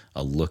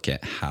a look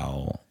at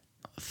how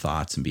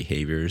thoughts and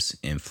behaviors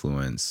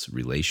influence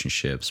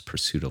relationships,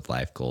 pursuit of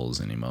life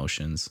goals and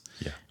emotions,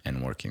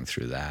 and working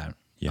through that.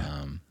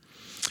 Yeah.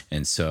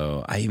 And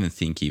so I even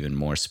think even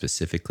more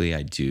specifically,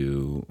 I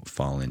do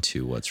fall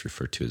into what's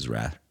referred to as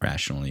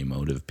rational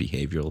emotive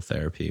behavioral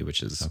therapy,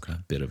 which is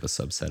a bit of a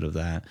subset of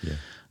that.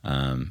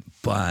 Yeah.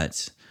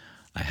 But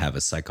I have a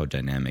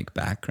psychodynamic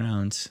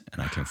background,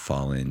 and I can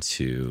fall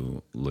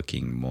into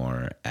looking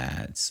more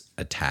at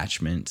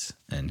attachment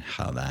and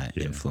how that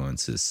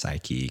influences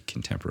psyche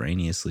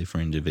contemporaneously for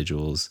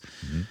individuals,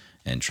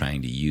 and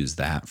trying to use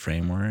that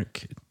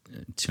framework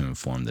to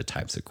inform the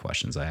types of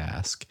questions I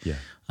ask. Yeah.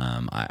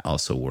 I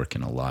also work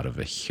in a lot of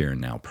a here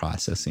and now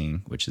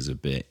processing, which is a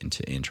bit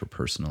into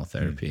interpersonal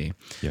therapy.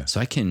 Yeah. So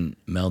I can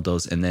meld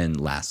those. And then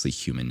lastly,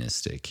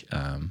 humanistic,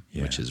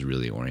 which is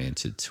really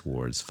oriented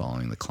towards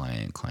following the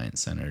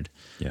client-centered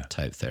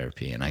type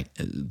therapy. And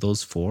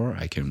those four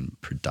I can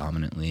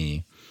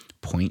predominantly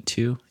point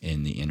to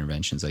in the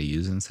interventions I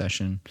use in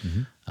session.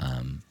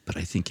 But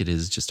I think it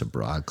is just a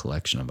broad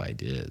collection of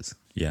ideas.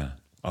 Yeah.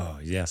 Oh,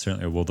 yeah,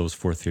 certainly. Well, those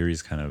four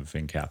theories kind of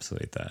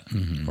encapsulate that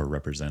or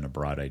represent a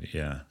broad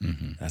idea. Yeah,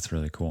 that's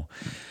really cool.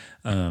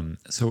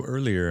 So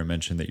earlier I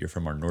mentioned that you're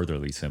from our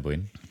northerly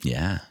sibling.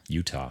 Yeah.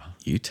 Utah.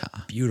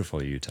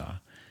 Beautiful Utah.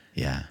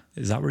 Yeah.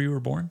 Is that where you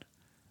were born?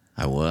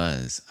 I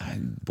was.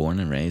 Born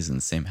and raised in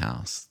the same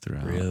house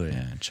throughout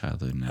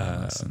childhood and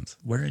adolescence.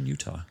 Where in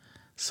Utah?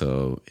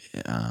 So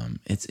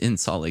it's in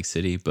Salt Lake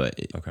City, but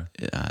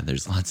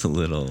there's lots of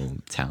little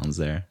towns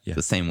there. Yeah.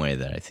 The same way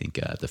that I think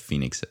the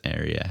Phoenix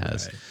area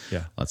has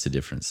lots of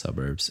different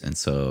suburbs. And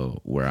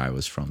so where I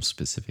was from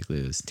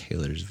specifically was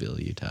Taylorsville,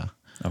 Utah.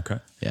 Okay.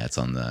 Yeah, it's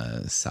on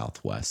the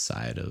southwest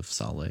side of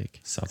Salt Lake.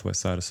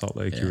 Southwest side of Salt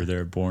Lake. Yeah. You were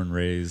there, born,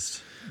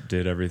 raised,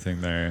 did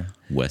everything there.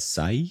 West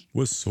side?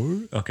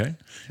 Okay.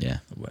 Yeah.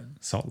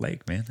 Salt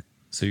Lake, man.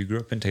 So you grew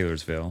up in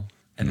Taylorsville.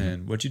 And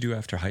then what'd you do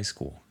after high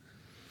school?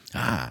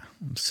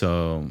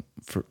 So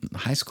for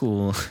high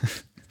school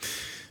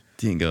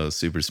didn't go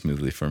super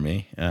smoothly for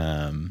me.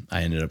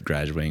 I ended up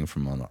graduating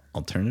from an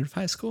alternative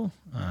high school.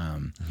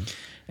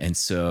 And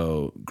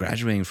so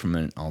graduating from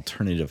an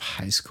alternative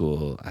high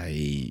school,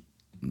 I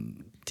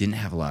didn't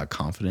have a lot of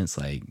confidence,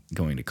 like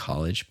going to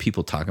college.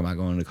 People talk about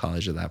going to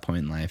college at that point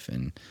in life,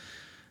 and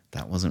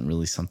that wasn't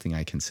really something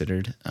I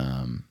considered.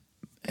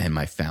 And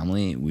my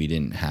family, we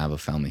didn't have a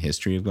family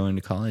history of going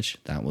to college.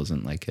 That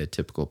wasn't like a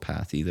typical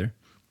path either.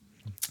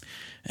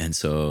 And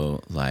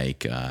so I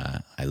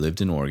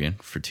lived in Oregon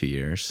for 2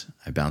 years.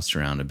 I bounced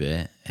around a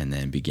bit and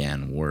then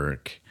began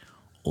work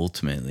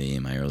ultimately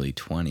in my early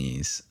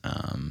 20s.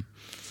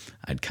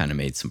 I'd kind of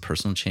made some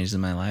personal changes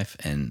in my life,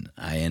 and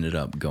I ended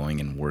up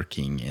going and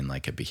working in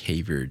like a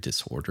behavior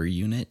disorder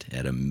unit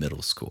at a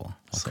middle school.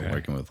 So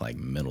working with like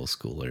middle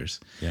schoolers.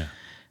 Yeah.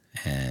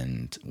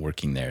 And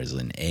working there as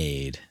an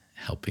aide,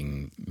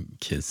 helping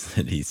kids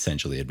that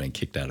essentially had been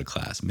kicked out of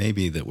class,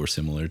 maybe that were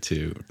similar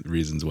to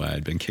reasons why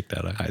I'd been kicked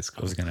out of high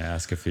school. I was going to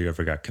ask if you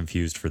ever got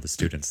confused for the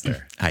students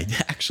there. I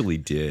actually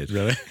did.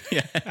 Really?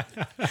 Yeah,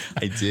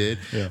 I did.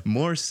 Yeah.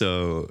 More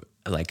so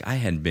like I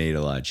had made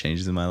a lot of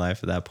changes in my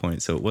life at that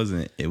point. So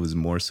it was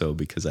more so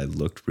because I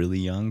looked really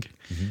young.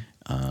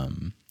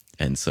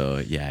 And so,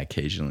 yeah,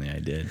 occasionally I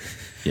did.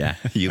 Yeah,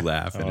 you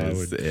laugh. And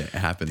it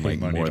happened like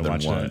more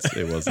than once.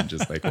 It wasn't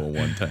just like a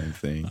one-time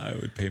thing. I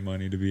would pay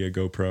money to be a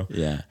GoPro.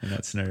 Yeah. In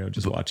that scenario,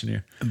 just watching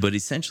you. But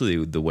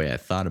essentially, the way I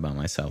thought about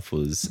myself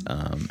was,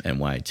 and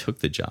why I took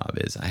the job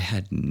is I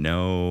had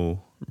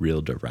no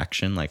real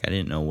direction. Like I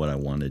didn't know what I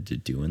wanted to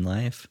do in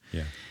life.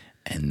 Yeah.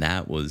 And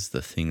that was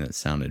the thing that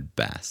sounded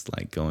best,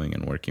 like going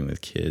and working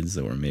with kids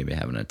that were maybe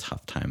having a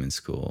tough time in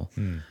school.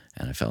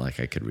 And I felt like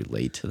I could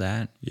relate to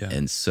that. Yeah.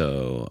 And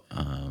so,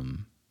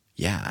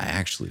 yeah, I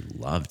actually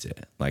loved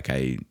it. Like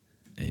I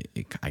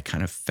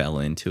kind of fell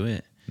into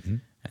it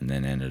and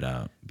then ended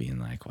up being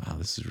like, wow,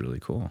 this is really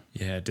cool.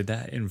 Yeah. Did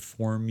that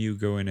inform you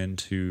going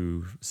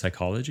into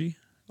psychology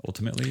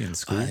ultimately in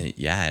school?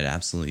 Yeah, it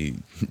absolutely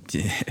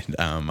did.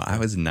 I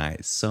was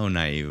so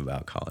naive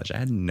about college. I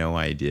had no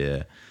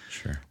idea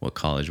what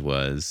college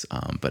was.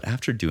 But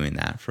after doing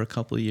that for a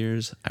couple of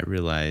years, I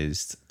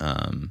realized,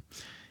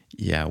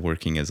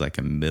 working as like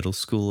a middle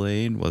school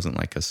aide wasn't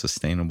like a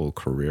sustainable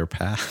career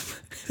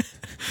path,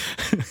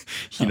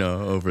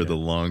 over the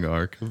long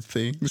arc of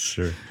things.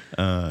 Sure.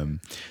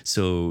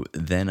 So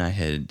then I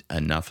had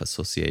enough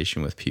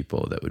association with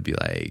people that would be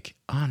like,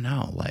 oh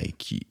no,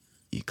 like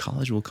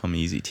college will come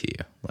easy to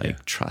you.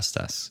 Like, trust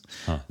us.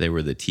 They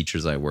were the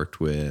teachers I worked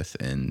with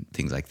and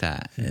things like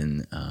that.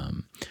 And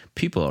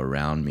people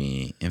around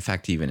me, in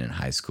fact, even in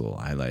high school,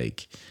 I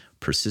like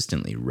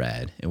persistently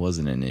read. It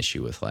wasn't an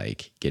issue with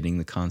like getting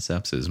the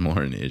concepts. It was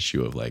more an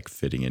issue of like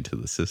fitting into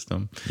the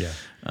system. Yeah.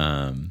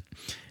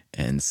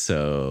 And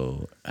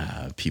so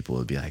people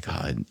would be like,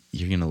 oh,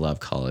 you're going to love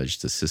college.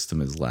 The system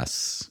is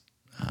less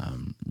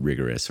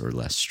rigorous or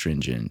less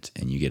stringent,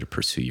 and you get to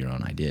pursue your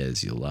own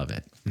ideas. You'll love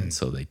it. And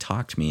so they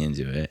talked me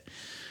into it.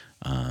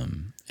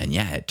 And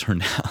yeah, it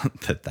turned out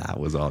that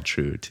was all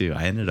true too.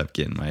 I ended up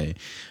getting my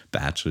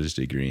bachelor's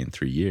degree in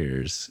 3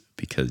 years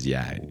because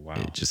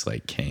it just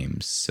like came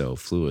so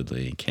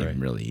fluidly. It came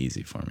really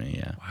easy for me.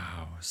 Yeah.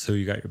 Wow. So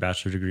you got your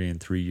bachelor's degree in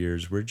 3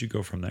 years. Where'd you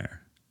go from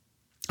there?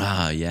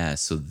 Yeah.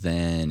 So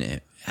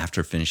then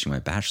after finishing my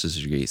bachelor's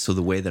degree, so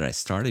the way that I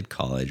started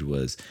college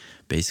was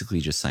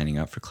basically just signing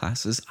up for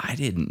classes. I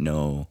didn't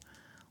know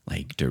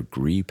like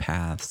degree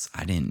paths.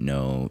 I didn't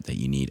know that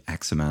you need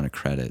X amount of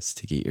credits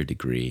to get your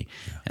degree,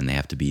 and they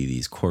have to be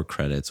these core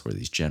credits or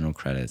these general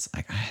credits.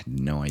 Like I had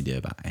no idea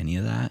about any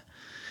of that.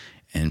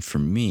 And for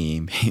me,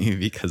 maybe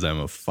because I'm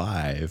a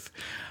 5,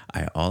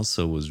 I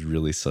also was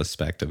really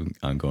suspect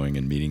on going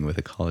and meeting with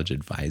a college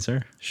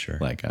advisor. Sure.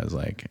 Like I was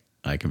like,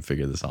 I can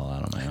figure this all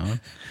out on my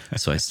own.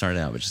 So I started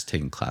out with just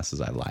taking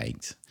classes I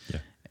liked. Yeah.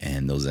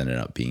 And those ended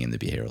up being in the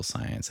behavioral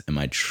science. And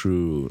my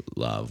true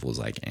love was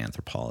like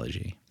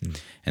anthropology.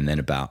 And then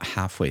about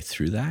halfway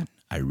through that,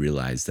 I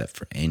realized that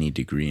for any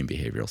degree in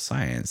behavioral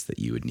science that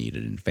you would need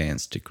an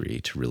advanced degree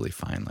to really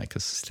find like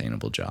a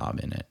sustainable job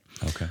in it.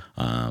 Okay.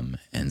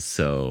 And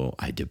so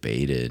I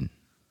debated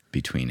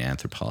between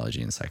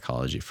anthropology and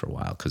psychology for a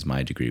while because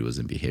my degree was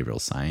in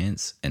behavioral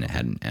science and it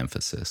had an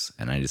emphasis.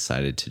 And I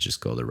decided to just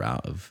go the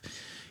route of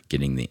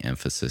getting the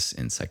emphasis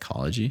in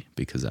psychology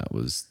because that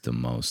was the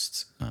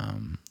most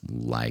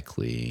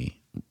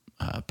likely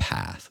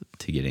path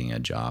to getting a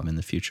job in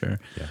the future.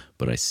 Yeah.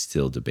 But I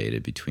still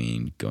debated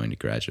between going to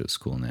graduate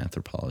school in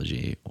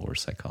anthropology or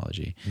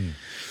psychology.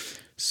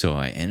 So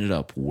I ended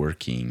up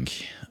working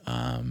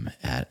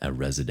at a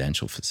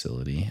residential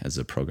facility as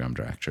a program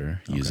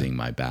director using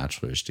my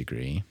bachelor's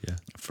degree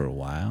for a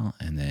while,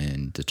 and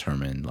then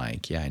determined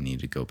like, I need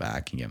to go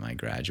back and get my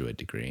graduate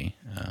degree.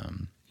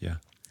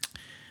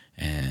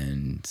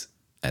 And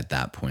at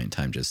that point in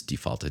time, just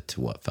defaulted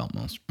to what felt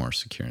more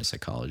secure in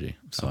psychology.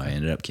 So I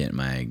ended up getting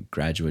my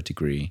graduate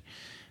degree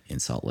in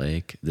Salt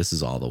Lake. This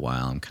is all the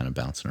while I'm kind of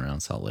bouncing around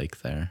Salt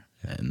Lake there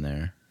and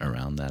there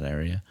around that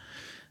area.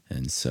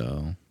 And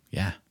so,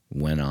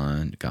 went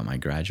on, got my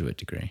graduate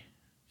degree,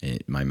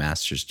 my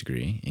master's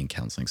degree in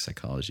counseling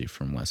psychology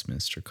from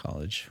Westminster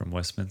College. From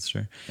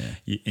Westminster?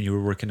 Yeah. And you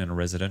were working in a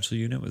residential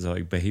unit? Was that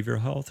like behavioral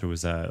health or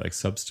was that like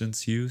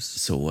substance use?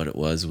 So what it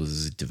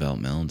was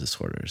developmental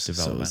disorders.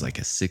 So it was like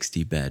a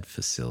 60-bed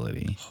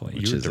facility,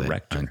 which is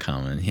director.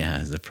 Uncommon. Yeah,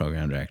 as a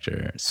program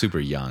director, super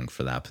young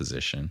for that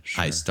position.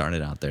 Sure. I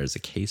started out there as a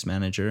case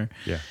manager,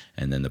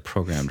 and then the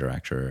program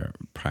director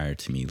prior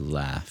to me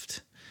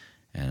left,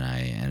 and I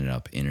ended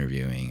up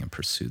interviewing and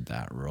pursued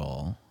that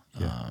role.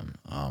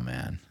 Oh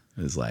man,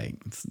 it was like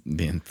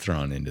being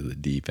thrown into the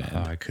deep end.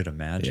 I could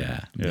imagine.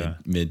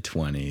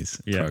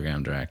 Mid-20s,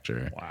 program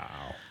director.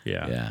 Wow.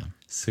 Yeah.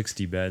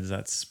 60 beds.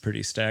 That's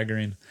pretty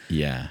staggering.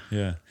 Yeah.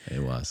 Yeah.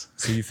 It was.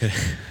 So you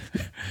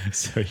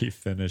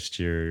finished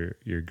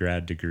your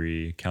grad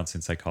degree,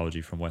 counseling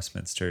psychology from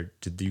Westminster.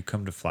 Did you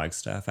come to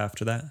Flagstaff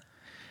after that?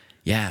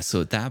 Yeah. So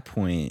at that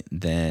point,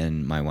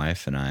 then my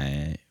wife and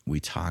I,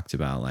 we talked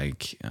about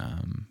like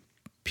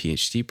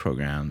PhD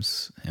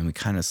programs, and we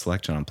kind of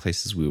selected on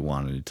places we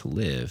wanted to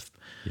live,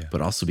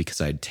 but also because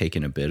I'd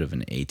taken a bit of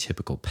an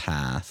atypical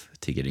path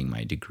to getting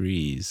my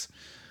degrees,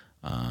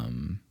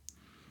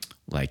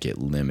 like it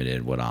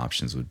limited what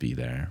options would be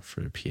there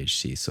for a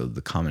PhD. So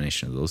the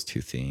combination of those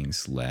two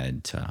things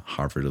led to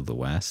Harvard of the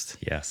West.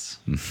 Yes.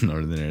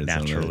 Northern Arizona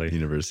Naturally.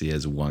 University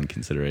as one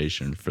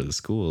consideration for the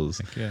schools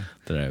yeah.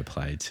 that I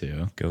applied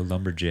to. Go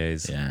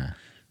Lumberjays. Yeah.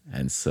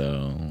 And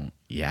so,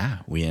 yeah,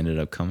 we ended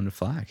up coming to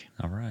Flag.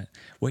 All right.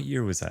 What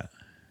year was that?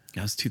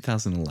 That was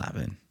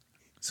 2011.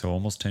 So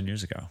almost 10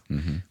 years ago.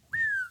 Mm-hmm.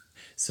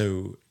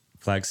 So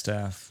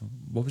Flagstaff,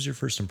 what was your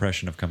first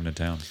impression of coming to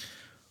town?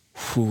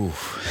 Whew.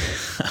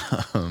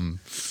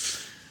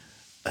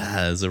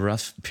 It was a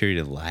rough period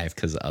of life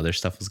because other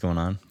stuff was going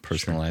on,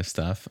 personal life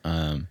stuff.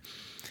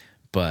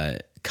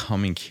 But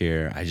coming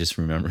here, I just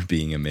remember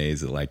being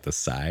amazed at like the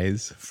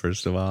size,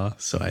 first of all.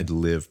 So I'd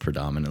lived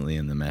predominantly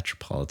in the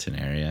metropolitan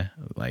area,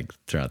 like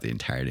throughout the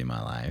entirety of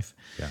my life.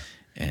 Yeah.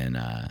 And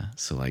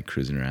so like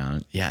cruising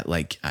around, yeah,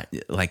 like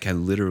I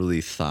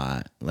literally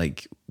thought,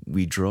 like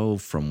we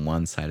drove from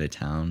one side of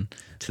town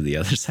to the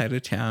other side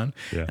of town,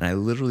 yeah. and I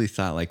literally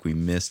thought like we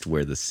missed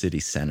where the city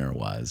center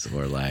was,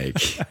 or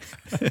like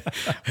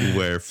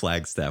where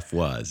Flagstaff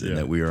was, and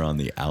that we were on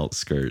the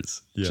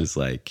outskirts, just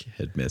like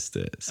had missed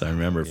it. So I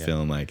remember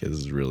feeling like it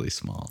was really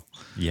small.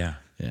 Yeah.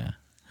 Yeah.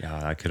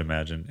 Yeah, I could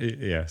imagine.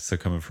 Yeah, so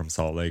coming from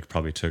Salt Lake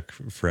probably took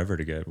forever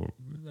to get.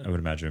 I would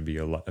imagine it'd be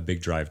a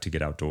big drive to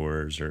get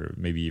outdoors, or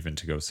maybe even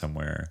to go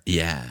somewhere.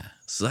 Yeah.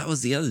 So that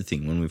was the other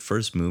thing. When we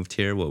first moved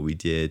here, what we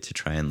did to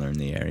try and learn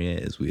the area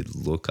is we'd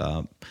look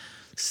up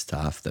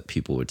stuff that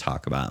people would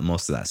talk about. And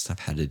most of that stuff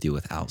had to do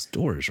with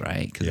outdoors,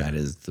 right? Because that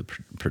is the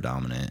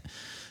predominant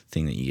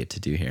thing that you get to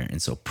do here.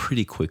 And so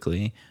pretty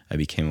quickly I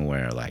became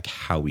aware of like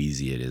how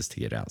easy it is to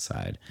get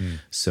outside.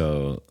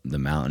 So the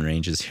mountain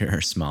ranges here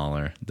are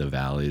smaller, the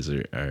valleys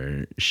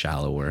are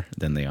shallower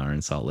than they are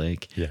in Salt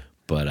Lake. Yeah.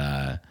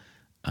 But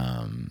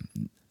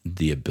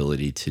the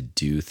ability to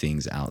do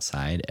things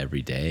outside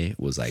every day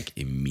was like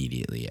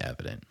immediately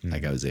evident.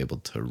 Like I was able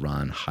to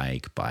run,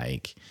 hike,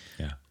 bike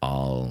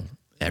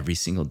every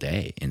single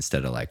day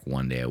instead of like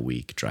one day a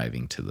week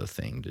driving to the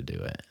thing to do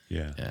it.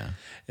 Yeah. Yeah.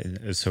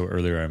 And so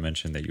earlier I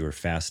mentioned that you were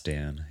fast,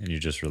 Dan, and you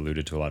just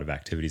alluded to a lot of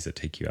activities that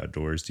take you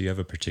outdoors. Do you have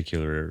a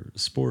particular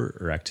sport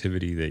or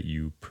activity that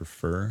you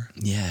prefer?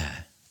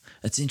 Yeah.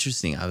 That's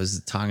interesting. I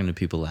was talking to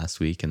people last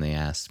week and they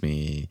asked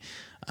me,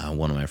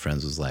 one of my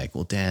friends was like,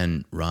 well,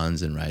 Dan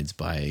runs and rides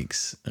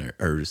bikes,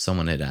 or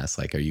someone had asked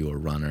like, are you a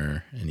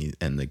runner?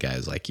 And the guy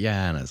was like,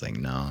 yeah. And I was like,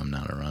 no, I'm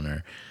not a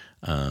runner.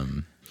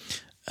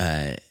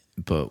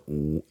 But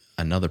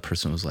another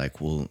person was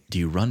like, well, do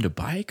you run to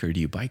bike or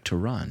do you bike to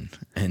run?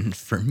 And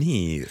for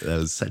me, that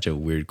was such a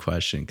weird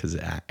question because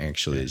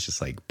actually it's just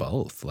like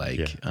both.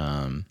 Like,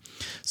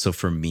 so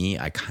for me,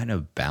 I kind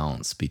of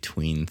bounce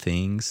between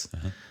things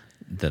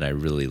that I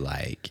really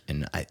like.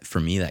 And for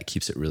me, that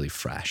keeps it really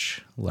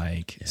fresh.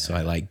 Like, so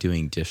I like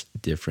doing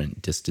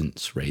different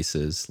distance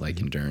races, like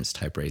endurance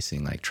type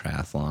racing, like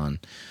triathlon,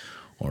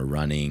 or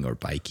running or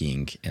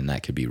biking, and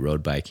that could be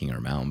road biking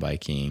or mountain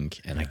biking.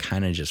 And I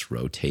kind of just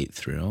rotate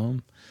through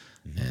them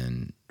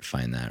and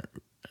find that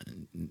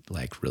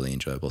like really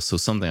enjoyable. So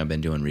something I've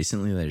been doing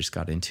recently that I just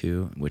got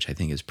into, which I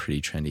think is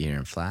pretty trendy here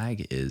in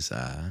Flag, is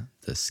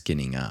the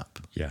skinning up.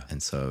 Yeah.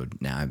 And so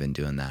now I've been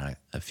doing that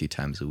a few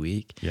times a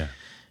week. Yeah.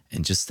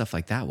 And just stuff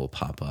like that will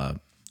pop up.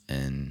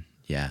 And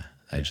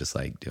I just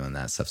like doing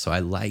that stuff. So I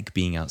like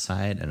being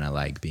outside and I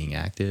like being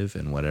active,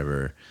 and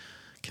whatever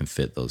can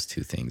fit those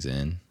two things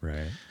in.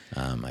 Right.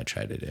 I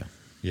try to do.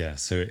 Yeah.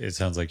 So it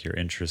sounds like your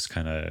interests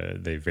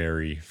they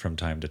vary from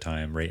time to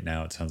time. Right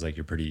now, it sounds like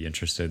you're pretty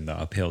interested in the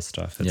uphill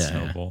stuff at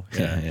Snowball.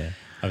 Yeah.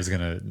 I was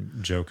going to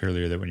joke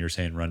earlier that when you were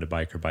saying run to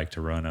bike or bike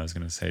to run, I was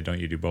going to say, don't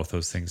you do both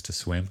those things to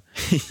swim?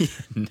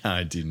 No,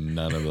 I do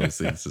none of those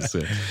things to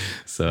swim.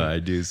 So I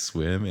do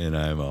swim, and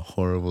I'm a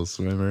horrible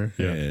swimmer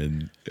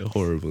and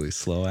horribly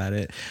slow at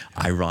it.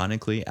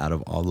 Ironically, out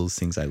of all those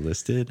things I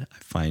listed, I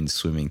find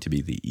swimming to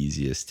be the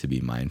easiest to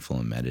be mindful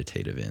and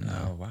meditative in.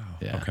 Oh, wow.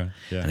 Yeah. Okay.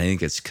 Yeah. And I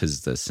think it's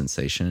because the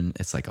sensation,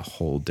 it's like a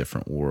whole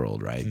different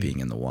world, right? Being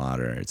in the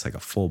water, it's like a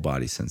full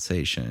body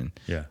sensation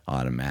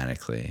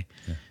automatically.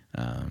 Yeah.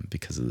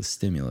 Because of the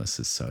stimulus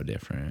is so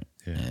different.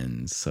 Yeah.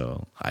 And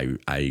so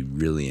I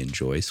really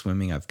enjoy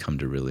swimming. I've come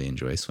to really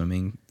enjoy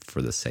swimming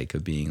for the sake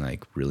of being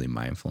like really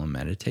mindful and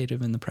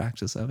meditative in the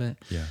practice of it.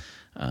 Yeah.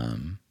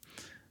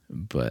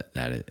 But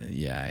I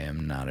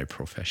am not a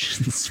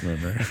professional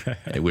swimmer,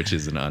 which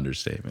is an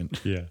understatement.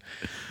 Yeah.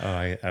 Oh,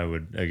 I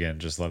would, again,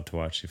 just love to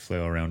watch you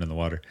flail around in the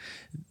water.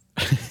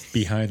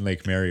 Behind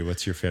Lake Mary,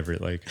 what's your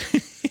favorite lake?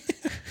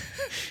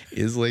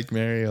 Is Lake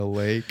Mary a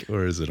lake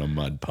or is it a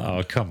mud pond?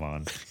 Oh, come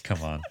on.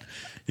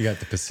 You got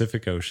the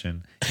Pacific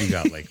Ocean. You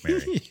got Lake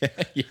Mary.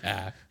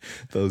 Yeah.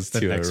 Those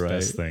two are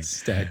right. Thing.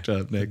 Stacked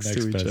up next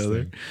to each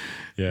other. Thing.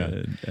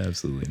 Yeah.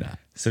 Absolutely not.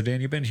 So,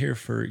 Dan, you've been here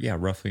for,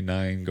 roughly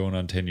 9, going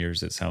on 10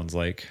 years, it sounds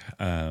like.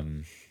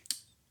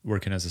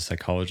 Working as a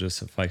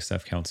psychologist at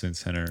Flagstaff Counseling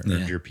Center,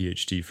 earned your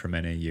PhD from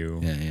NAU.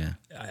 Yeah.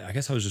 I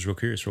guess I was just real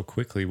curious, real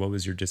quickly, what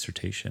was your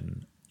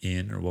dissertation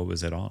in, or what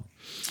was it on?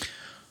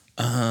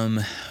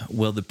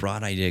 Well, the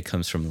broad idea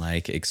comes from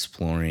like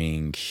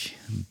exploring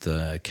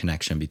the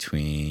connection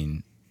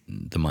between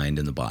the mind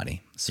and the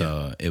body.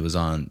 So it was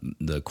on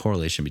the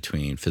correlation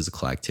between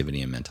physical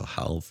activity and mental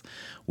health,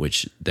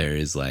 which there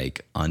is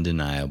like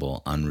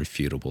undeniable,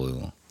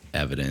 unrefutable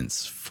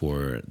evidence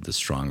for the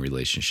strong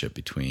relationship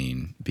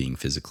between being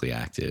physically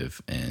active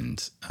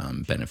and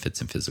benefits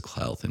in physical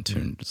health in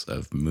terms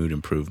of mood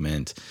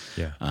improvement,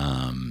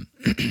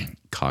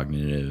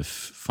 cognitive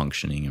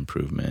functioning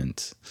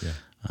improvement.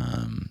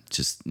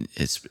 Just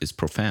it's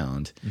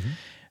profound.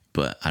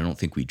 But I don't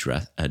think we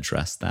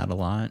address that a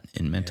lot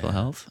in mental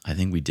health. I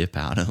think we dip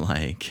out of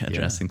like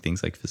addressing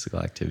things like physical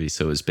activity.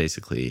 So it's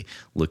basically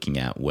looking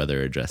at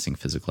whether addressing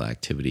physical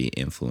activity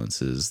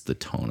influences the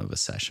tone of a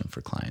session for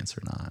clients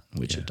or not,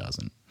 which it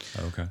doesn't.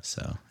 Okay.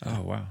 So.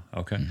 Oh, wow.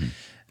 Okay.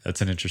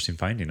 That's an interesting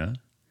finding, huh?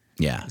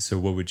 Yeah. So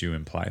what would you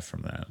imply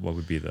from that? What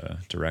would be the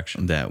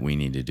direction? That we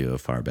need to do a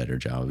far better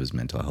job as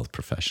mental health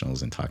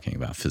professionals in talking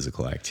about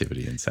physical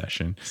activity in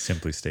session.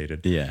 Simply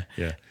stated. Yeah.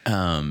 Yeah.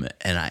 And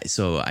I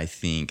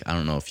think, I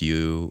don't know if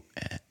you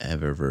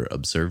have ever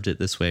observed it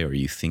this way or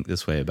you think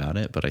this way about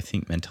it, but I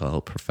think mental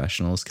health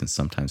professionals can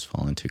sometimes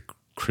fall into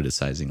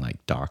criticizing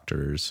like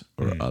doctors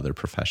or other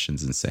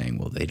professions and saying,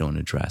 well, they don't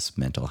address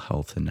mental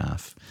health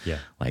enough. Yeah.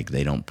 Like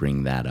they don't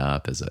bring that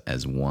up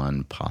as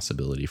one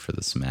possibility for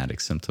the somatic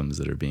symptoms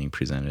that are being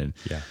presented.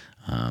 Yeah.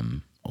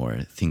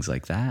 Or things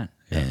like that.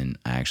 Yeah. And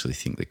I actually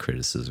think the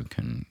criticism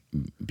can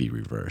be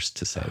reversed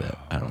to say that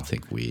I don't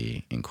think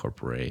we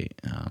incorporate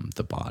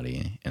the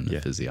body and the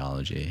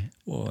physiology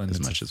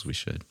as much as we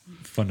should.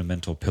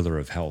 Fundamental pillar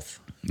of health.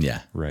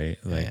 Yeah. Right.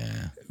 Like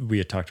we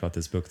had talked about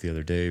this book the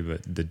other day,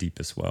 but The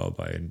Deepest Well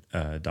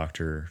by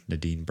Dr.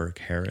 Nadine Burke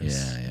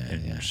Harris.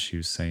 And she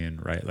was saying,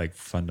 right, like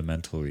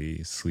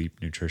fundamentally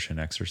sleep, nutrition,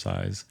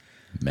 exercise,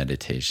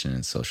 meditation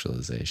and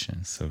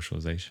socialization,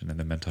 and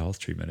then mental health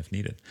treatment if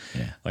needed.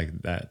 Yeah.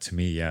 Like that to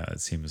me. Yeah.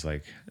 It seems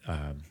like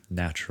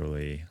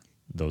naturally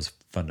those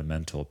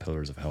fundamental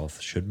pillars of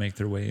health should make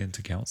their way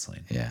into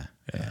counseling. Yeah.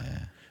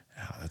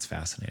 Oh, that's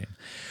fascinating.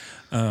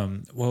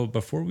 Well,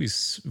 before we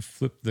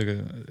flip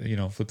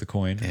the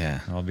coin,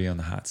 I'll be on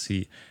the hot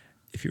seat.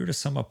 If you were to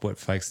sum up what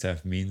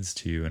Flagstaff means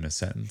to you in a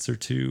sentence or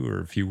two,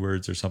 or a few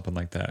words, or something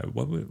like that,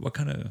 what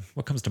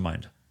comes to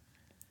mind?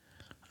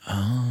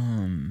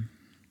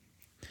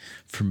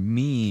 For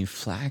me,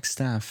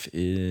 Flagstaff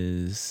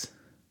is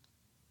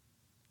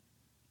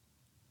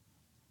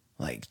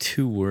like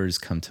two words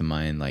come to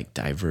mind, like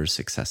diverse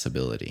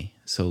accessibility.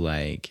 So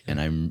like,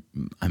 and I'm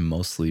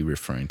mostly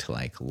referring to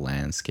like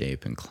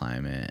landscape and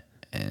climate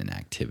and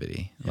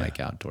activity,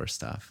 like outdoor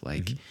stuff.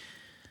 Like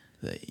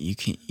you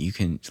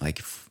can like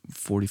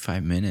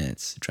 45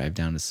 minutes drive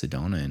down to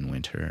Sedona in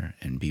winter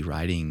and be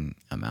riding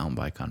a mountain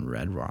bike on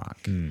Red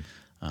Rock.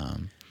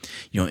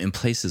 In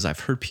places I've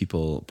heard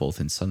people both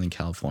in Southern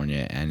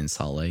California and in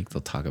Salt Lake,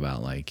 they'll talk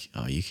about like,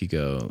 oh, you could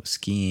go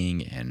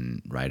skiing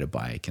and ride a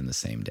bike in the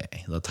same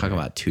day. They'll talk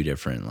about two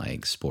different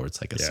like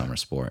sports, like a summer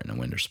sport and a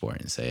winter sport,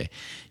 and say,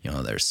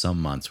 there's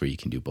some months where you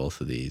can do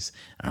both of these.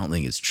 I don't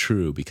think it's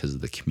true because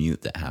of the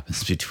commute that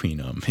happens between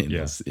them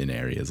in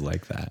areas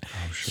like that.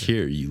 Oh, sure.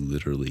 Here, you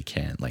literally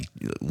can. Like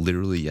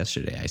literally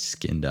yesterday, I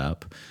skinned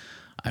up.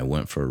 I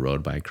went for a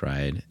road bike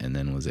ride and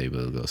then was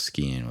able to go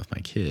skiing with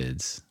my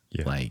kids.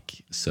 Yeah.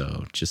 Like,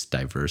 so just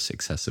diverse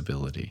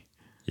accessibility.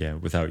 Yeah.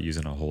 Without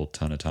using a whole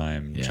ton of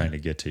time trying to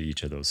get to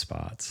each of those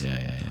spots.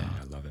 Yeah. Oh,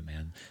 I love it,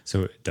 man.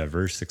 So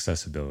diverse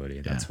accessibility.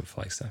 That's what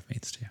Flagstaff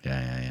means to you.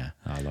 Yeah.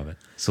 Oh, I love it.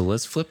 So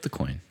let's flip the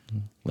coin.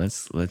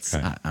 Let's,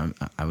 okay.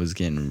 I was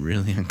getting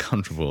really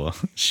uncomfortable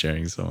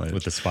sharing so much.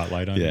 With the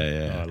spotlight on you?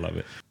 Yeah. Oh, I love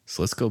it.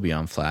 So let's go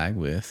beyond flag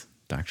with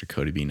Dr.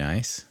 Cody B.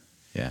 Nice.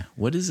 Yeah.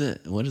 What is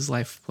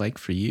life like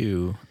for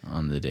you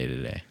on the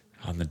day-to-day?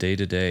 On the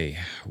day-to-day,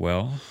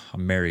 well,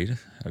 I'm married.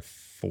 I have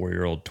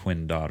 4-year-old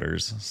twin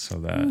daughters. So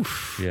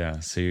that,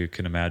 so you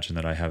can imagine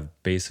that I have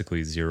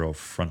basically zero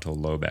frontal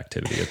lobe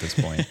activity at this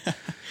point.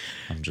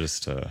 I'm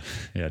just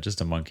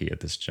a monkey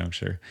at this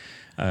juncture.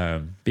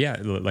 But yeah,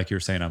 like you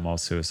were saying, I'm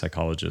also a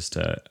psychologist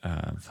at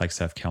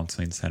Flagstaff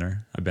Counseling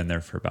Center. I've been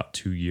there for about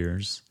 2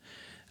 years.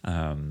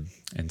 And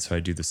so I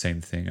do the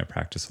same thing. I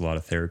practice a lot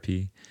of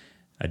therapy.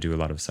 I do a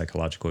lot of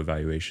psychological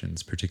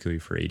evaluations, particularly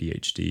for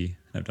ADHD.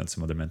 I've done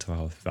some other mental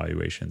health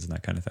evaluations and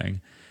that kind of thing.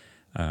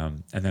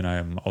 And then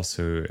I'm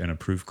also an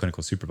approved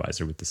clinical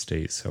supervisor with the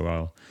state.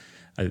 So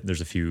there's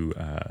a few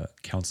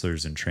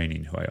counselors in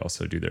training who I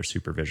also do their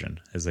supervision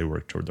as they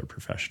work toward their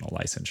professional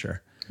licensure.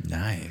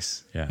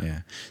 Nice.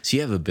 Yeah. So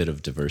you have a bit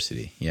of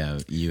diversity. Yeah.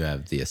 You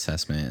have the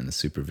assessment and the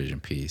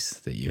supervision piece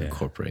that you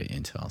incorporate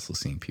into also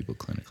seeing people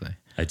clinically.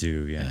 I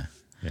do. Yeah.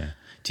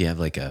 Do you have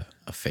like a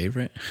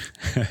favorite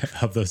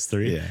of those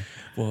three? Yeah.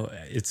 Well,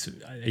 it's,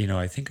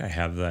 I think I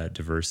have that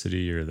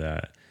diversity or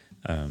that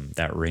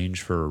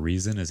range for a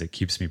reason, as it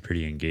keeps me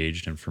pretty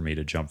engaged. And for me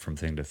to jump from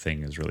thing to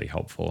thing is really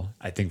helpful.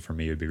 I think for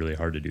me, it'd be really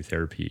hard to do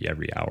therapy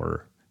every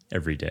hour,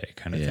 every day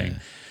kind of thing.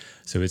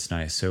 So it's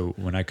nice. So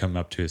when I come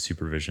up to a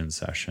supervision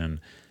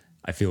session,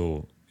 I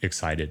feel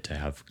excited to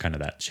have kind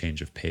of that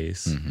change of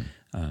pace.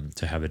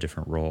 to have a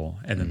different role.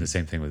 And then the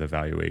same thing with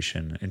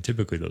evaluation. And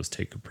typically those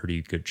take a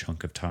pretty good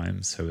chunk of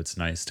time. So it's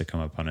nice to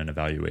come up on an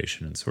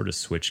evaluation and sort of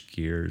switch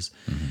gears,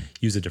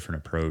 use a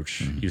different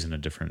approach, using a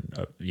different,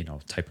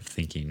 type of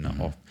thinking.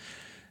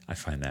 I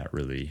find that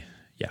really,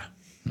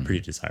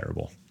 pretty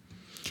desirable.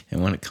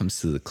 And when it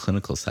comes to the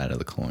clinical side of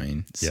the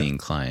coin, seeing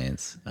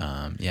clients,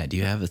 do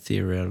you have a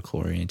theoretical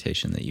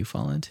orientation that you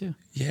fall into?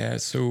 Yeah,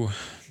 so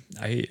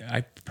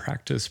I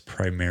practice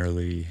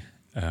primarily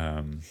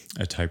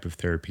a type of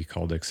therapy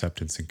called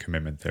acceptance and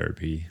commitment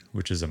therapy,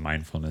 which is a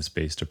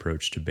mindfulness-based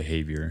approach to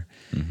behavior.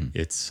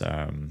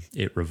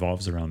 It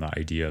revolves around the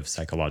idea of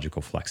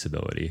psychological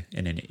flexibility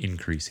and in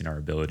increasing our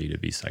ability to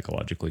be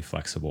psychologically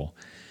flexible.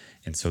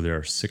 And so there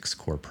are 6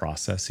 core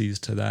processes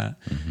to that.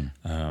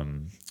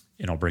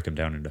 And I'll break them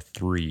down into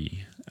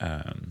 3.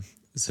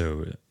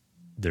 So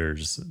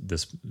there's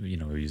this, we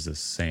use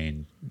this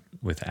saying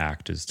with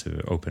ACT is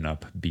to open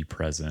up, be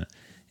present,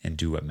 and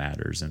do what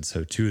matters. And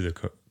so 2 of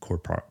the core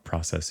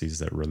processes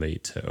that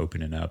relate to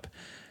opening up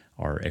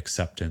are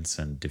acceptance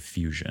and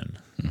diffusion.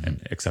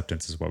 And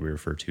acceptance is what we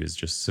refer to as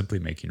just simply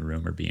making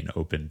room or being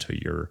open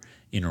to your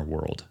inner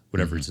world,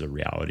 whatever is the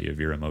reality of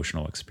your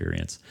emotional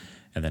experience,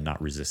 and then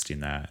not resisting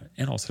that,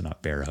 and also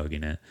not bear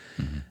hugging it.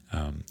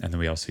 And then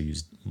we also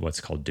use what's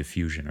called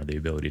diffusion, or the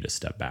ability to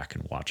step back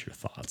and watch your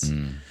thoughts.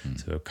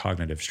 So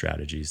cognitive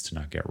strategies to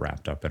not get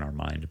wrapped up in our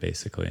mind,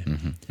 basically.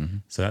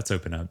 So that's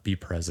open up, be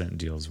present,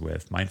 deals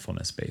with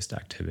mindfulness-based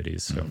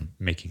activities. So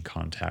making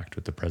contact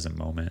with the present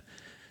moment.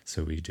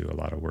 So we do a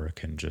lot of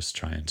work in just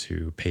trying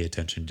to pay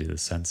attention to the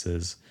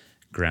senses,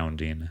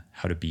 grounding,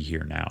 how to be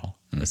here now,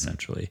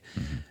 essentially.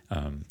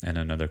 And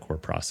another core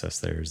process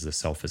there is the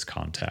self as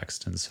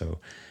context. And so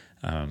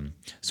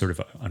sort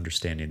of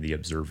understanding the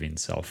observing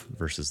self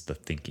versus the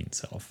thinking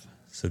self.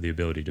 So the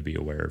ability to be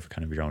aware of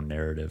kind of your own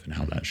narrative and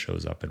how that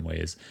shows up in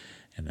ways,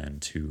 and then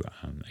to,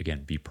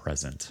 again, be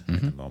present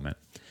in the moment.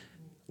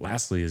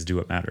 Lastly is do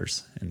what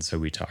matters. And so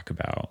we talk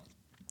about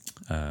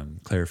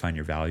clarifying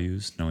your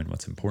values, knowing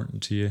what's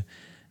important to you,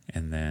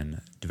 and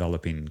then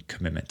developing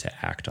commitment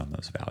to act on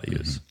those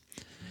values.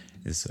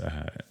 Is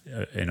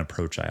an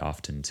approach I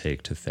often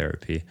take to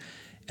therapy.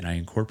 And I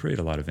incorporate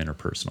a lot of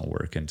interpersonal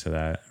work into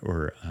that,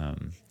 or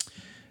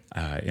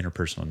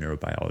interpersonal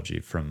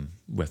neurobiology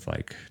with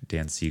like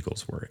Dan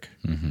Siegel's work.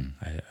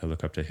 I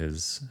look up to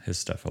his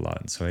stuff a lot.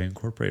 And so I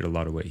incorporate a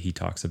lot of what he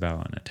talks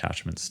about and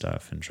attachment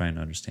stuff and trying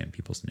to understand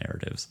people's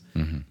narratives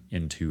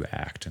into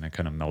ACT. And I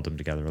kind of meld them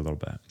together a little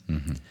bit.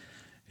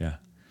 Yeah.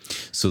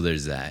 So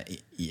there's that.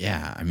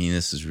 Yeah. I mean,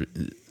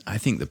 I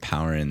think the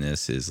power in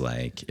this is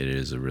like, it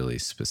is a really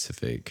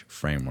specific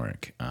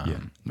framework,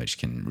 which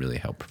can really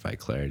help provide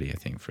clarity, I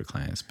think, for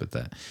clients, but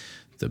the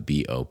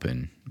be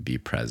open, be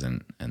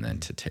present, and then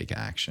to take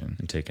action.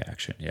 And take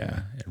action.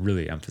 Yeah. It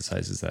really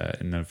emphasizes that.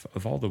 And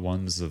of all the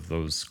ones of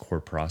those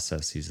core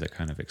processes that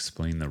kind of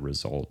explain the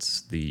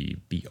results, the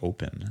be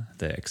open,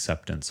 the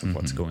acceptance of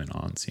what's going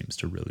on seems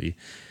to really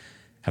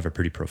have a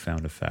pretty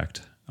profound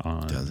effect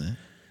on. Does it?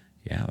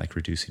 Yeah, like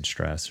reducing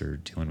stress or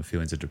dealing with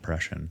feelings of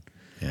depression.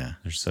 Yeah.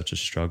 There's such a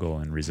struggle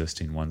in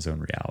resisting one's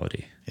own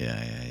reality.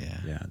 Yeah.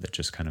 Yeah, that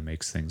just kind of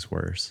makes things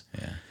worse.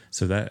 Yeah.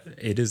 So that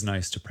it is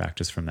nice to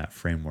practice from that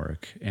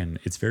framework, and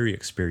it's very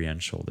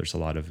experiential. There's a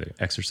lot of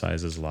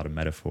exercises, a lot of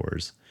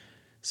metaphors.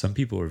 Some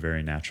people are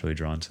very naturally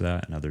drawn to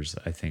that, and others,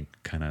 I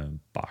think, kind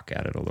of balk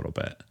at it a little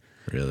bit.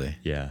 Really?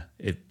 Yeah.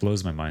 It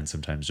blows my mind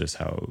sometimes just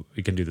how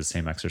we can do the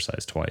same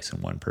exercise twice,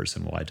 and one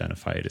person will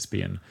identify it as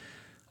being,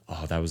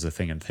 oh, that was the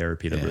thing in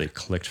therapy that really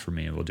clicked for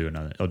me. I'll do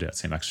that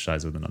same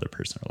exercise with another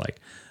person. Or like,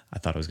 I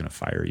thought I was going to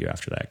fire you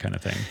after that kind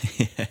of thing.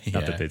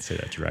 Not that they'd say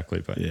that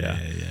directly, but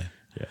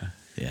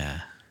yeah.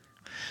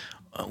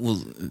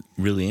 Well,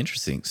 really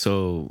interesting.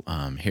 So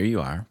here you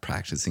are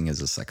practicing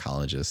as a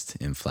psychologist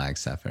in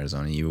Flagstaff,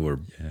 Arizona. You were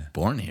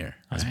born here.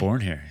 I was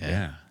born here.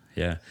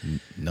 Yeah.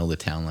 Know the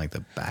town like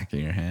the back of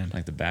your hand?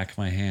 Like the back of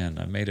my hand.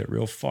 I made it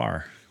real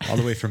far, all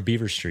the way from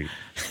Beaver Street.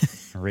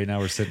 Right now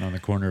we're sitting on the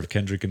corner of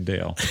Kendrick and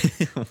Dale,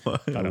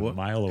 about a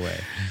mile away.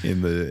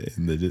 In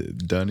the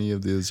dunny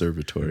of the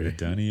observatory. The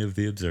dunny of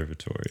the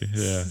observatory.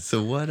 Yeah.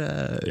 So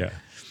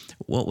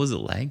what was it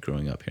like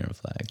growing up here in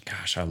Flag?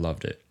 Gosh, I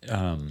loved it.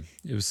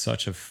 It was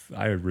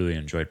I really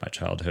enjoyed my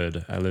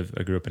childhood. I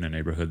grew up in a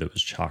neighborhood that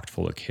was chocked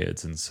full of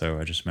kids. And so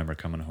I just remember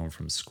coming home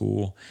from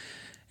school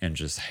and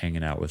just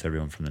hanging out with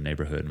everyone from the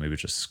neighborhood. And we would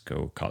just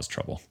go cause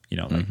trouble,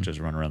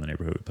 just run around the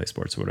neighborhood, play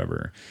sports or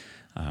whatever.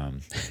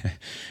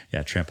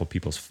 Trample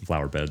people's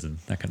flower beds and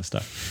that kind of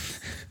stuff.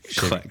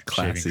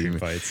 Classy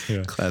fights.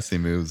 Classy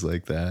moves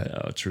like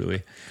that. Oh,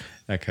 truly.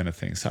 That kind of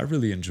thing. So I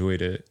really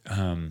enjoyed it.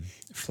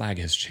 Flag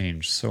has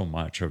changed so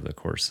much over the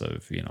course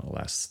of, the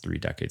last 3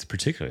 decades,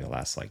 particularly the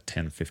last like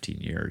 10, 15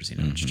 years.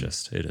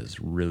 It has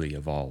really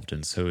evolved.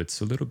 And so it's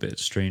a little bit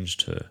strange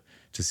to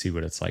see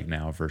what it's like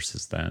now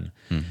versus then.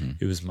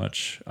 It was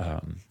much,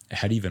 it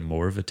had even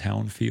more of a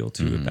town feel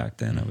to it back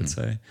then, I would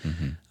say.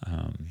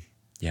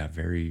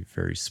 Very,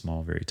 very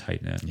small, very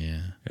tight knit.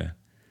 Yeah.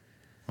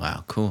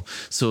 Wow, cool.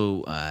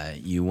 So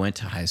you went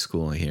to high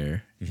school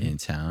here in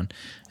town,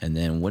 and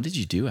then what did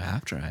you do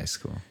after high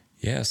school?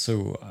 Yeah,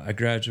 so I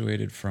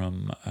graduated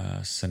from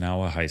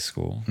Sanawa High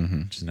School,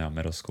 which is now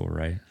middle school,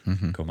 right?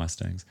 Go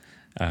Mustangs.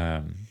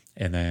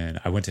 And then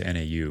I went to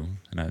NAU,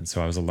 and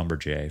so I was a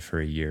lumberjay for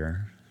a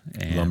year.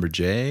 And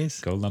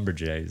Lumberjays? Go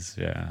Lumberjays,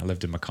 yeah. I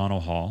lived in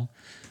McConnell Hall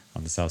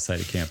on the south side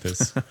of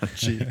campus.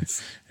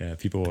 Jeez. Yeah,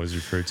 people always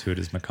refer to it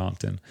as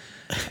McCompton.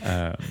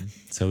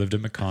 So I lived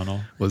in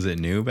McConnell. Was it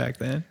new back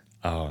then?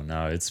 Oh,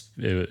 no,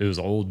 it was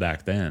old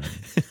back then.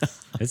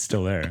 It's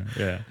still there,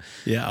 yeah.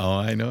 Yeah, oh,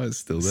 I know it's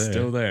still there.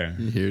 Still there.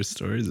 You hear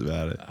stories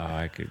about it. Oh,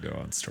 I could go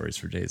on stories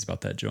for days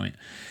about that joint.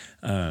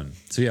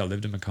 So yeah, I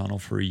lived in McConnell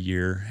for a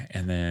year,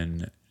 and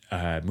then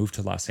I moved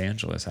to Los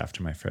Angeles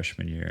after my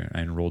freshman year.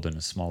 I enrolled in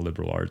a small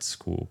liberal arts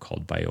school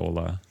called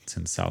Biola. It's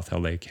in South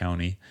LA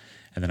County.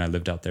 And then I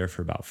lived out there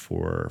for about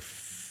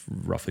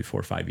roughly 4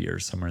 or 5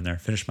 years, somewhere in there.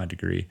 Finished my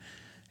degree,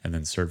 and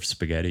then served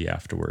spaghetti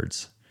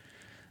afterwards.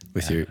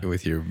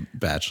 With your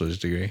bachelor's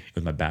degree?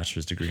 With my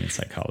bachelor's degree in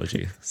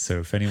psychology.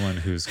 So if anyone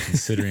who's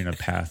considering a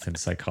path in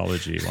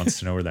psychology wants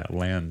to know where that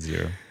lands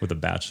you with a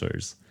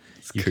bachelor's,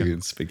 you Cooking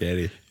can,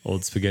 spaghetti.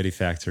 Old Spaghetti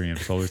Factory in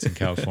Fullerton,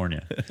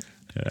 California.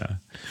 Yeah.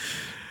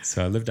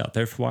 So I lived out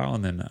there for a while,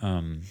 and then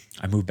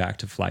I moved back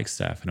to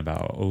Flagstaff in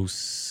about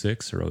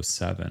 06 or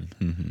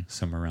 07,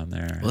 somewhere around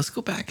there. Well, let's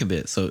go back a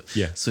bit. So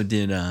Yeah. So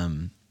did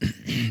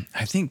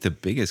I think the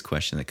biggest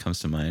question that comes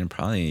to mind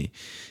probably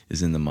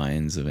is in the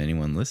minds of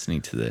anyone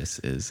listening to this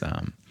is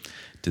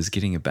does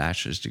getting a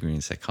bachelor's degree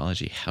in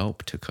psychology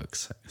help to cook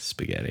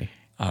spaghetti?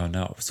 Oh,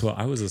 no. So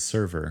I was a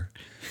server,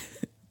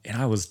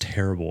 and I was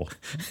terrible.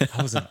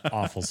 I was an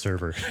awful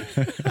server.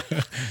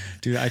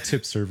 Dude, I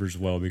tip servers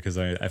well because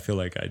I feel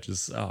like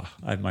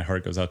my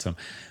heart goes out to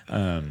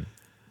them.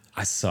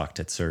 I sucked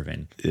at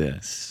serving.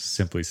 Yes.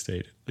 Simply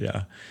stated.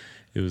 Yeah.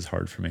 It was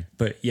hard for me.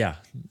 But yeah,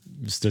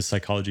 does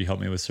psychology help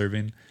me with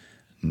serving?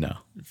 No.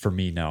 For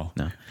me, no.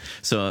 No.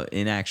 So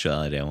in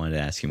actuality, I wanted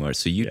to ask you more.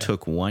 So you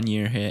took 1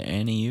 year here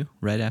at NAU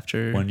right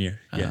after 1 year.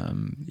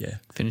 Yeah.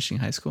 finishing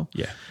high school?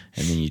 Yeah.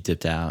 And then you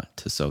dipped out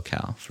to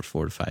SoCal for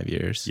 4 to 5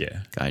 years.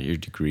 Yeah. Got your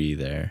degree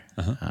there.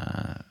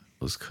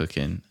 Was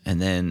cooking.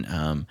 And then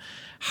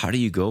how do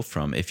you go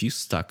from, if you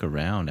stuck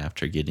around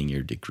after getting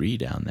your degree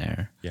down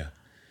there, Yeah.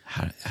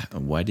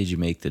 why did you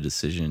make the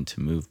decision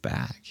to move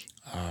back?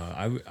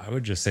 I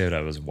would just say that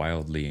I was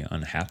wildly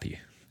unhappy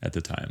at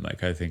the time.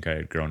 Like, I think I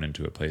had grown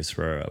into a place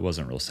where I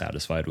wasn't real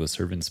satisfied with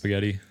serving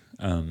spaghetti.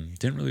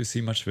 Didn't really see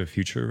much of a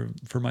future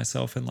for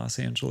myself in Los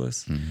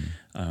Angeles.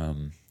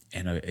 And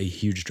a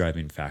huge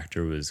driving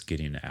factor was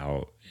getting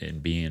out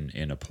and being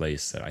in a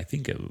place that I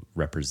think it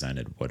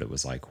represented what it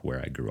was like where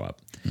I grew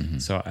up.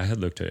 So I had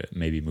looked at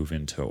maybe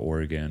moving to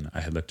Oregon. I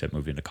had looked at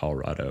moving to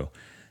Colorado.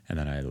 And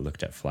then I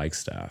looked at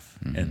Flagstaff.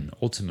 And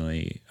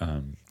ultimately,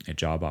 a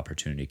job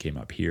opportunity came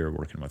up here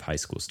working with high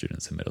school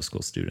students and middle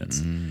school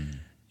students.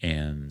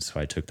 And so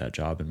I took that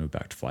job and moved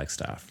back to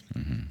Flagstaff.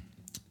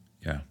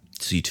 Yeah.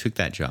 So you took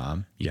that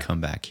job, you Yeah.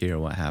 come back here.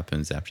 What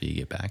happens after you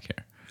get back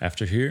here?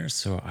 After here,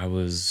 so I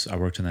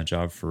worked in that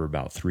job for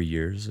about 3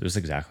 years. It was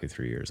exactly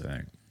 3 years, I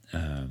think.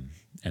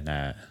 And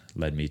that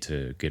led me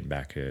to getting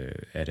back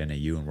at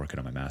NAU and working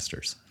on my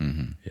master's.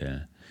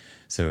 Yeah.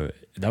 So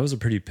that was a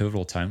pretty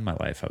pivotal time in my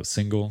life. I was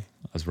single.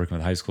 I was working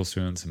with high school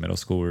students and middle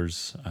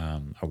schoolers.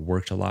 I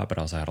worked a lot, but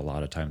I also had a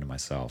lot of time to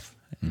myself.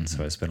 And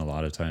so I spent a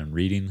lot of time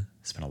reading,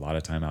 spent a lot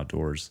of time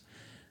outdoors.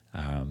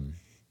 And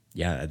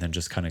then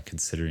just kind of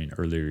considering,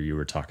 earlier you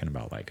were talking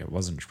about, like, I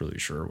wasn't really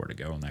sure where to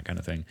go and that kind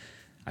of thing.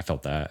 I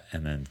felt that.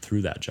 And then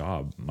through that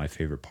job, my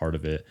favorite part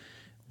of it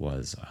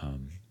was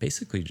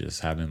basically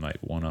just having like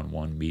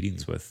one-on-one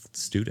meetings with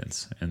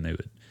students, and they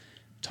would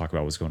talk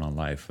about what's going on in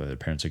life, whether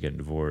parents are getting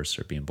divorced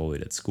or being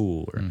bullied at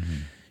school or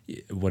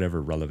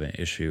whatever relevant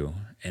issue.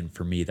 And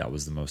for me, that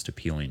was the most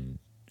appealing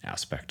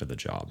aspect of the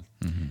job.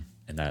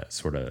 And that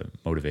sort of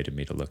motivated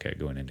me to look at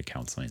going into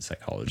counseling and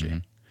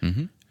psychology.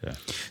 Yeah.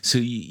 So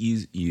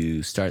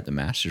you start the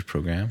master's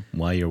program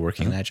while you're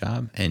working that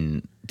job,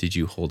 and did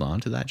you hold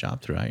on to that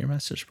job throughout your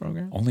master's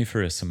program? Only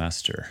for a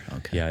semester.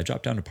 Okay. Yeah, I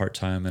dropped down to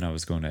part-time and I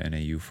was going to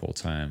NAU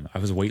full-time. I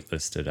was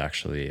waitlisted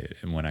actually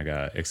when I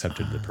got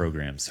accepted to the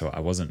program, so I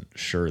wasn't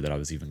sure that I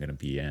was even going to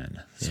be in.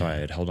 So I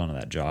had held on to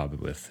that job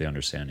with the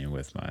understanding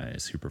with my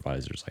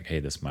supervisors, like, hey,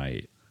 this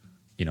might,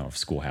 if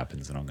school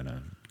happens and I'm going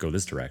to go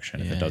this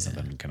direction. If it doesn't,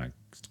 then can I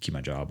keep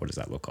my job? What does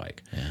that look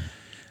like?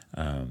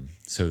 Yeah.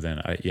 So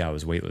then I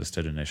was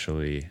waitlisted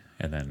initially,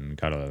 and then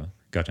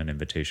got an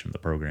invitation to the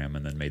program,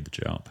 and then made the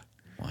jump.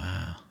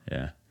 Wow.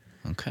 Yeah.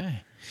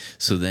 Okay.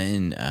 So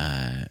then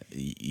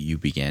you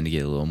began to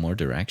get a little more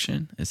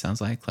direction, it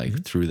sounds like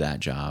through that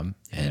job.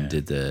 And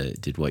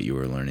did what you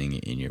were learning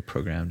in your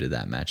program, did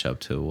that match up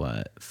to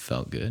what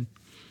felt good?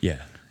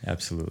 Yeah,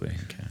 absolutely.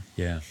 Okay.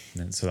 Yeah.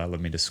 And so that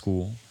led me to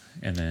school.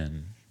 And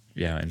then,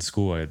 in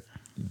school, I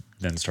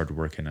then started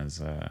working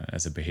as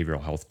a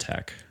behavioral health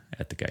tech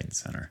at the Guidance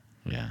Center.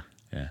 Yeah.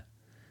 Yeah.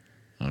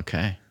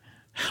 Okay.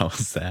 How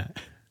was that?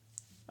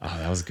 Oh,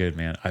 that was good,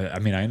 man. I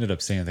mean, I ended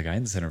up staying at the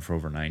Guidance Center for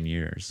over 9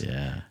 years.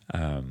 Yeah.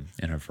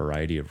 In a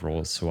variety of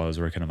roles. So while I was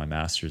working on my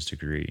master's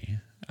degree,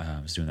 I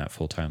was doing that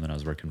full time. Then I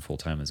was working full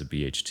time as a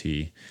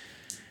BHT,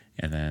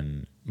 and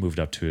then moved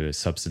up to a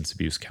substance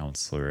abuse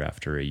counselor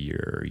after a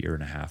year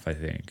and a half, I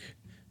think.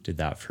 Did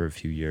that for a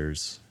few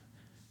years.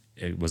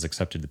 It was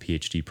accepted to the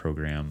PhD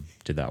program.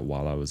 Did that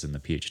while I was in the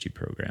PhD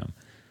program.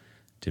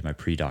 Did my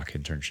pre-doc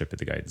internship at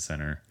the Guidance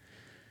Center,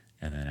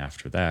 and then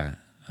after that,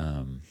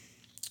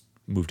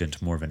 moved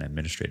into more of an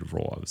administrative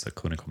role. I was a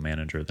clinical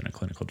manager, then a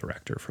clinical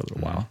director for a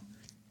little while.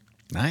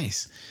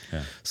 Nice.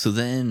 Yeah. So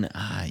then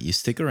you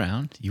stick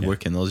around, you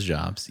work in those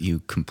jobs, you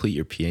complete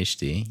your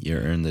PhD, you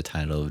earn the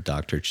title of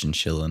Dr.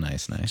 Chinchilla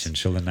Nice Nice.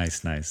 Chinchilla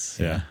Nice Nice.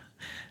 Yeah.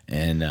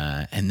 And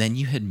then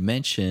you had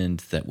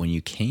mentioned that when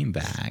you came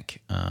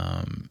back,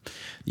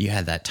 you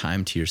had that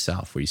time to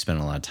yourself where you spent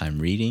a lot of time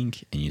reading,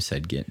 and you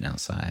said getting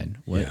outside.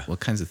 What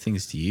kinds of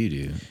things do you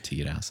do to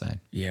get outside?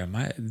 Yeah,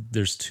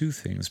 there's two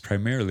things.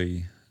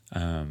 Primarily,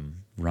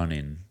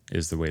 running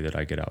is the way that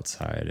I get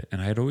outside.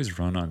 And I had always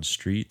run on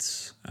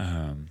streets.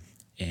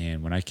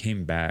 And when I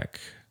came back,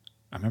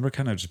 I remember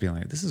kind of just being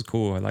like, this is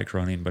cool. I like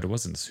running, but it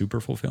wasn't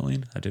super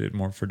fulfilling. I did it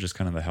more for just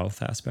kind of the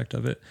health aspect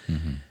of it.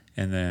 Mm-hmm.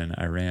 And then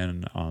I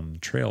ran on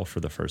trail for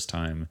the first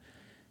time.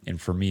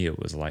 And for me, it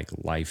was like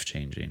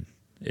life-changing.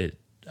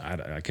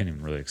 I can't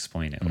even really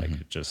explain it. Like,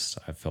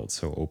 I felt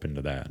so open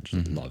to that and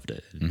just loved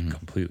it. It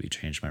completely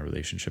changed my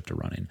relationship to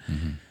running.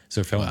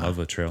 So I fell in love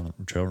with trail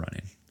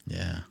running.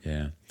 Yeah.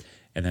 Yeah.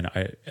 And then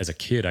as a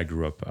kid, I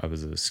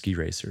was a ski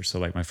racer. So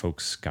like my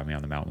folks got me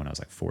on the mountain when I was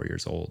like 4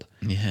 years old.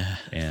 Yeah.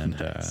 And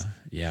nice.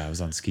 I was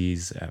on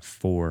skis at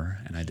 4,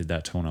 and I did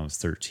that till when I was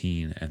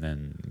 13, and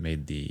then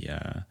made the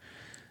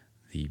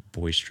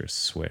boisterous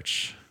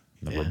switch,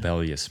 the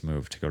rebellious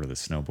move to go to the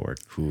snowboard.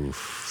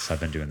 Oof. So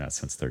I've been doing that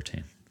since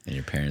 13. And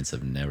your parents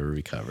have never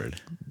recovered.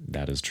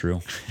 That is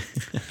true.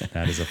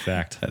 That is a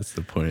fact. That's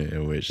the point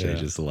at which they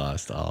just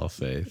lost all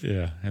faith.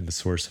 Yeah, and the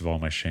source of all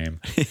my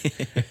shame.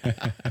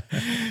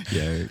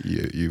 Yeah,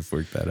 you've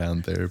worked that out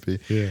in therapy.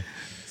 Yeah.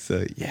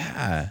 So,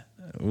 yeah.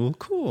 Well,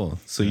 cool.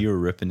 So you were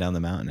ripping down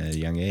the mountain at a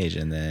young age,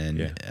 and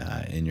then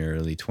in your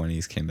early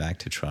 20s came back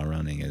to trail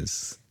running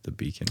as the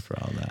beacon for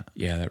all that.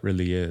 Yeah, that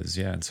really is.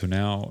 Yeah. And so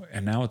now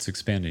it's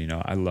expanded. You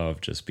know, I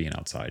love just being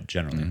outside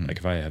generally. Like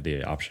if I have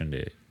the option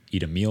to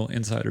eat a meal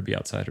inside or be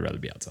outside, I'd rather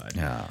be outside. Oh,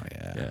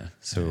 yeah. Yeah.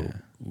 So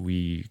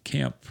we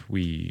camp.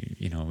 We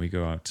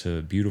go out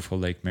to beautiful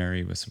Lake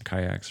Mary with some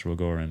kayaks, or we'll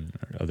go around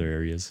other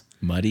areas.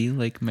 Muddy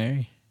Lake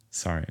Mary?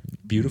 Sorry,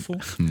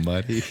 beautiful?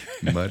 Muddy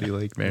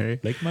Lake Mary?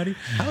 Lake Muddy?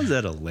 How's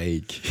that a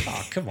lake?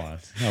 Oh, come on.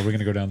 Are we going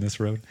to go down this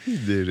road?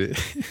 Dude,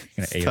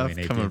 it's tough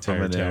coming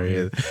from an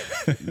area.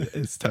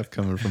 It's tough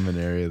coming from an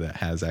area that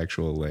has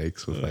actual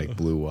lakes with like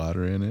blue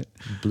water in it.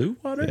 Blue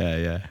water?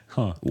 Yeah.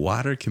 Huh.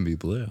 Water can be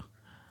blue.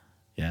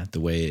 Yeah,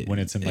 the way when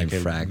it's in like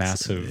a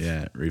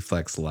massive,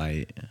 reflects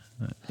light.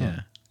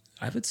 Yeah,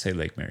 I would say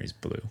Lake Mary's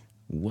blue.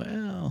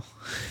 Well,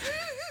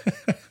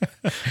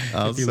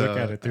 if you look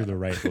at it through the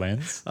right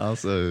lens,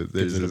 also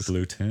there's this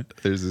blue tint.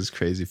 There's this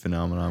crazy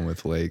phenomenon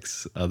with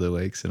other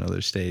lakes in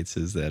other states,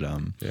 is that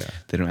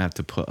they don't have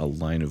to put a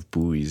line of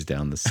buoys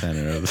down the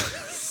center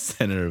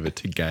of it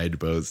to guide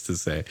boats to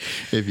say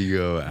if you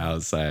go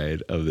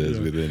outside of this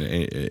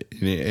within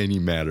any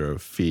matter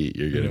of feet,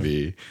 you're going to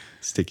be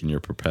sticking your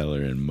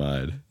propeller in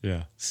mud.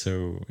 Yeah.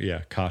 So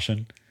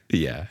caution.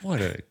 Yeah. What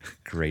a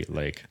great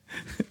lake.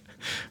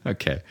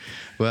 Okay.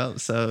 Well,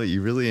 so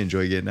you really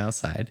enjoy getting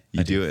outside.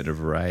 You do it in a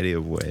variety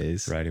of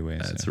ways.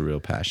 That's a real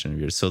passion of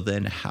yours. So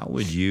then how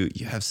would you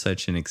have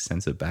such an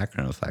extensive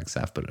background with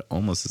Flagstaff, but it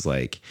almost is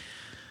like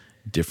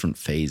different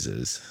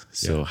phases.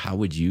 So how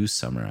would you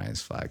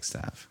summarize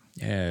Flagstaff?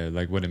 Yeah,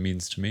 like what it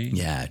means to me?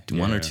 Yeah,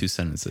 one or two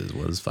sentences.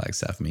 What does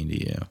Flagstaff mean to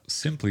you?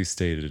 Simply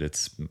stated,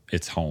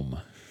 it's home.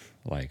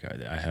 Like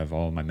I have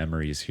all my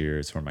memories here.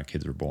 It's where my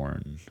kids were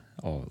born.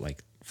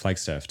 Like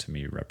Flagstaff to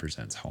me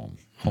represents home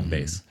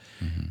base.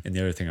 And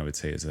the other thing I would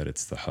say is that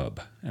it's the hub.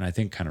 And I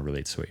think kind of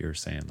relates to what you were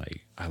saying.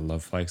 Like I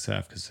love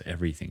Flagstaff because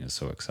everything is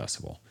so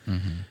accessible.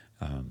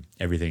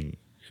 Everything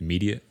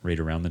immediate right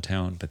around the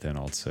town, but then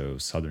also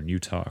southern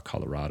Utah,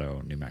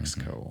 Colorado, New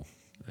Mexico,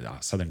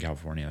 Southern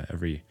California,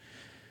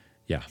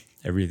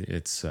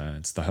 it's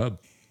the hub.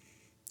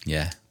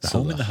 Yeah. The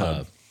home and the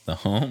hub. The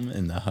home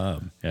and the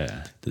hub.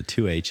 Yeah. The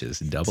two H's,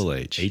 double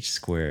H. H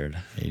squared.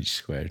 H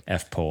squared.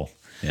 F pole.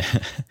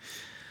 Yeah.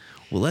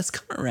 Well, let's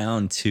come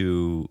around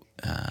to,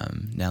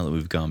 now that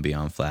we've gone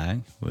beyond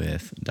flag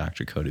with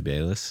Dr. Cody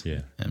Bayless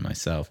and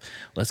myself,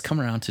 let's come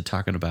around to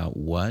talking about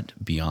what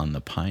Beyond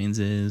the Pines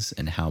is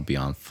and how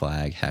Beyond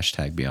Flag,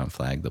 #Beyond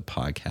Flag, the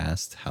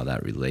podcast, how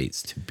that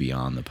relates to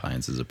Beyond the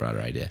Pines as a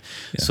broader idea.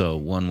 Yeah. So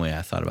one way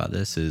I thought about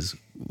this is,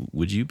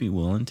 would you be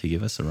willing to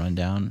give us a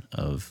rundown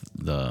of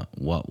the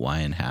what, why,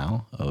 and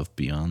how of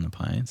Beyond the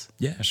Pines?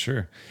 Yeah,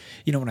 sure.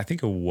 You know, when I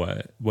think of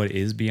what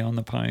is Beyond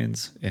the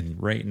Pines,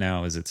 and right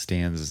now as it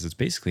stands, is it's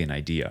basically an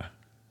idea.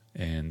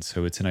 And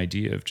so it's an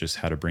idea of just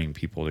how to bring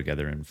people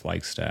together in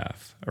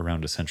Flagstaff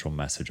around a central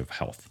message of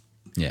health.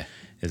 Yeah.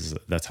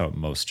 That's how it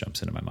most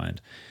jumps into my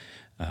mind.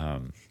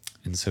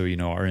 And so,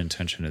 our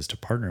intention is to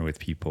partner with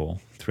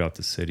people throughout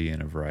the city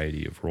in a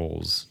variety of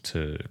roles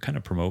to kind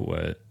of promote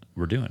what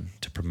we're doing,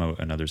 to promote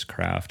another's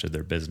craft or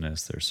their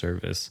business, their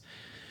service,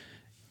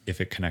 if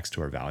it connects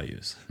to our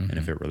values and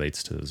if it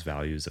relates to those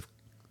values of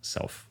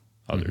self,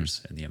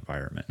 others, and the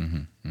environment.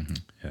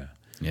 Yeah.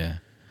 Yeah.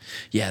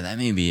 Yeah, that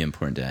may be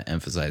important to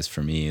emphasize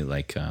for me.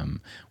 Like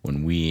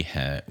when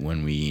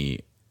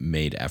we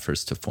made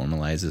efforts to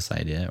formalize this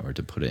idea or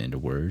to put it into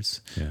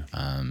words,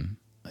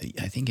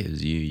 I think it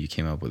was you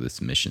came up with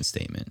this mission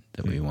statement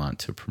that we want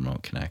to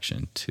promote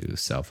connection to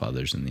self,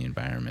 others, and the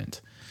environment.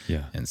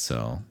 Yeah. And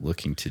so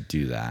looking to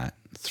do that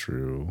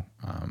through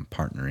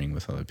partnering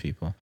with other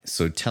people.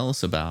 So tell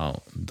us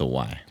about the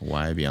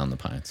why Beyond the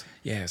Pines.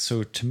 Yeah.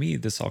 So to me,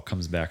 this all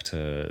comes back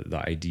to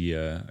the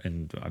idea,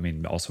 and I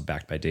mean, also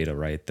backed by data,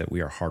 right? That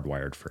we are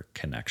hardwired for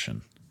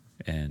connection.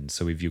 And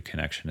so we view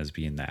connection as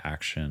being the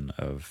action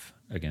of,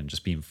 again,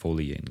 just being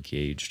fully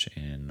engaged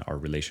in our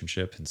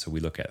relationship. And so we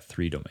look at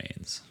 3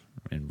 domains: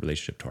 in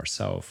relationship to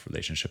ourselves,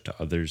 relationship to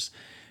others,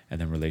 and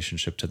then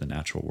relationship to the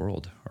natural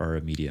world, our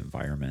immediate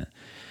environment.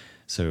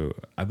 So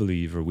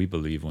we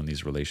believe when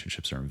these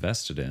relationships are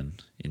invested in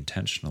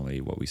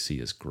intentionally, what we see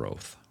is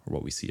growth, or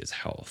what we see is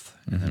health.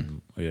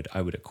 And then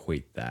I would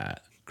equate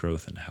that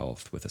growth and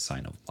health with a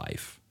sign of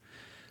life.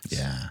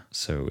 Yeah.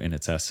 So in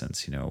its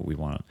essence, we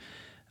want,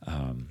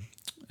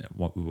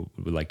 what we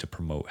would like to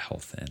promote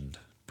health and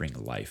bring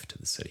life to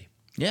the city.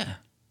 Yeah.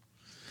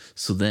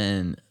 So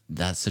then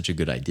that's such a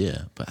good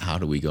idea, but how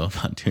do we go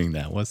about doing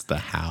that? What's the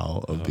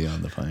how of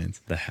Beyond the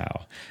Pines? The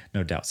how,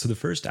 no doubt. So the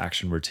first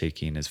action we're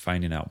taking is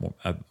finding out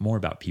more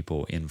about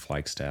people in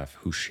Flagstaff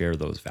who share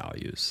those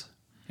values.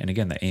 And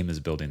again, the aim is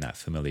building that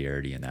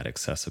familiarity and that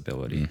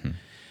accessibility.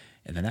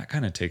 And then that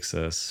kind of takes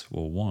us,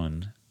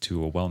 one,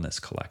 to a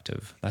wellness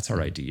collective. That's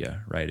our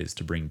idea, right? Is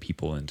to bring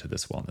people into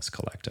this wellness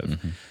collective.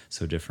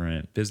 So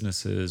different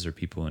businesses or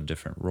people in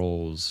different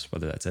roles,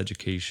 whether that's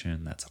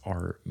education, that's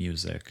art,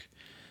 music,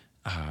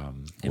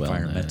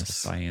 environmental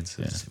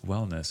sciences,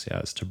 wellness,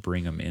 is to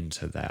bring them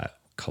into that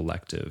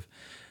collective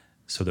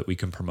so that we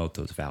can promote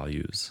those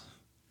values,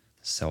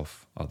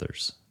 self,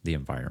 others, the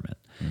environment.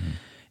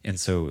 And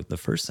so the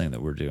first thing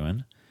that we're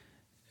doing,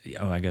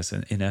 I guess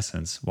in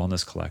essence,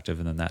 Wellness Collective,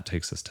 and then that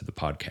takes us to the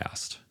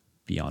podcast,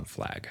 Beyond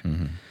Flag.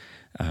 And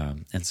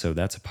so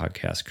that's a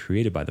podcast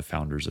created by the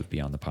founders of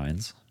Beyond the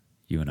Pines,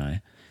 you and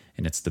I,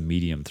 and it's the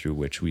medium through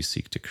which we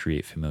seek to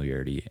create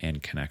familiarity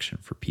and connection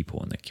for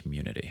people in the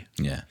community.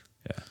 Yeah.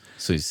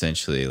 So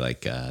essentially,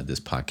 like this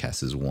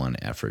podcast is one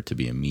effort to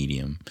be a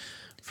medium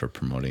for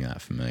promoting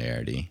that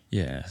familiarity.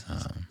 Yeah.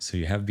 So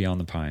you have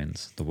Beyond the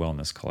Pines, the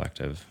Wellness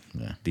Collective,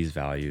 these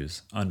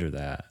values. Under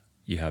that,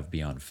 you have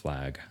Beyond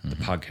Flag, the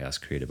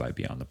podcast created by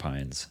Beyond the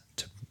Pines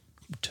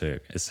to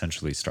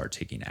essentially start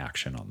taking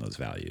action on those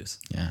values.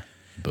 Yeah.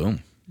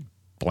 Boom.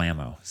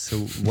 Blammo. So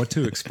what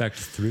to expect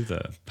through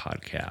the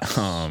podcast?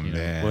 Oh,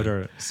 man. What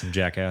are some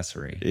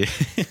jackassery?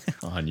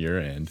 On your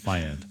end. My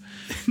end.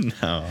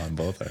 No, on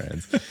both our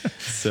ends.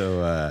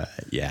 So,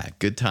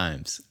 good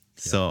times.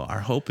 So our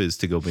hope is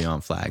to go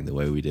beyond Flag the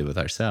way we did with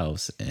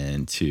ourselves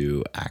and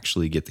to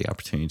actually get the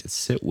opportunity to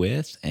sit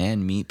with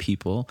and meet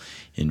people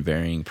in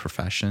varying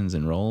professions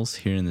and roles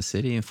here in the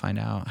city and find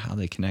out how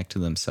they connect to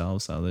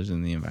themselves, others,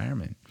 and the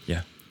environment.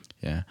 Yeah.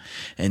 Yeah.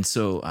 And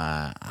so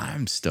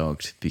I'm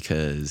stoked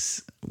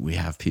because we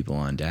have people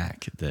on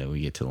deck that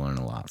we get to learn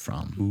a lot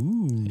from.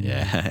 Ooh.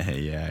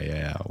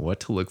 Yeah.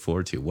 What to look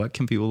forward to? What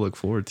can people look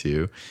forward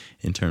to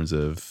in terms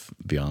of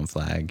Beyond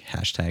Flag,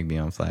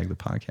 #Beyond Flag, the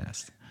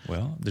podcast?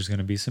 Well, there's going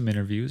to be some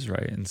interviews,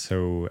 right? And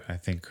so I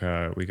think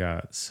we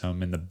got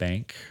some in the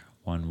bank,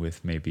 one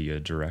with maybe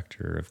a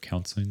director of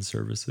counseling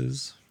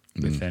services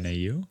with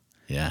NAU.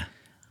 Yeah.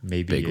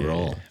 Maybe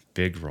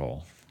Big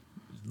role.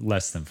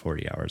 Less than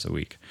 40 hours a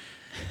week.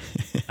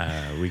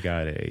 We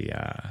got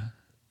a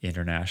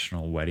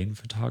international wedding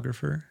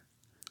photographer.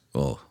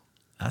 Oh,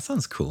 that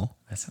sounds cool.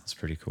 That sounds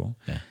pretty cool.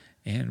 Yeah.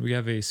 And we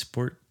have a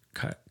sport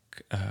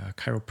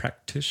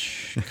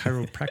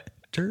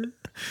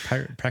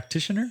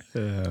practitioner.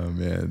 Oh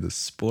man, the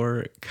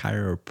sport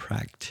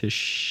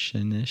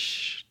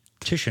chiropractitionist.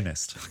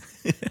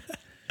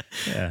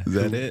 Yeah. Is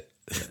that it?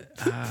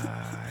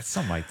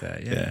 Something like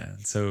that. Yeah.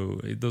 So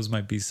those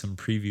might be some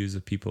previews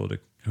of people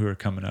who are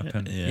coming up,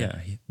 and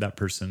that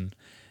person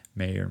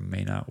may or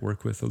may not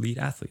work with elite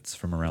athletes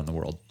from around the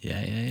world.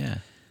 Yeah.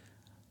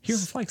 Here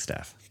in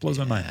Flagstaff. Blows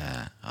my mind.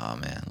 Oh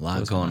man, a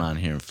lot going on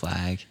here in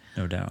Flag.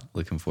 No doubt.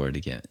 Looking forward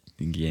to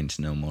getting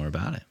to know more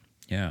about it.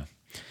 Yeah.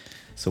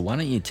 So why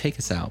don't you take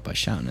us out by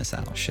shouting us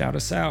out? Shout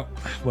us out.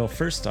 Well,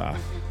 first off,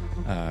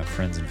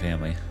 friends and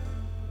family,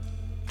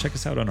 check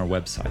us out on our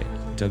website,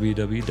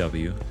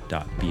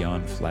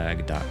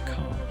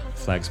 www.beyondflag.com.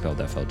 Flag spelled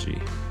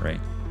FLG,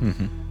 right?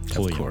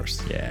 Of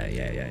course.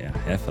 Yeah.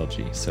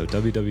 FLG. So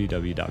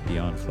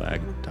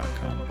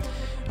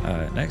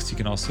www.beyondflag.com. Next, you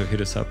can also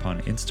hit us up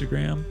on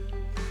Instagram.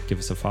 Give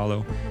us a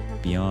follow,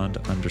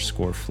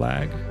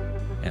 beyond_flag,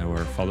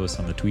 or follow us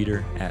on the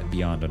Twitter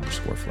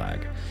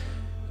 @beyond_flag.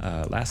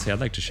 Lastly, I'd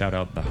like to shout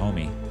out the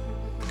homie,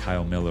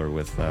 Kyle Miller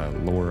with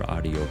Lore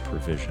Audio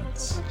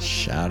Provisions.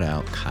 Shout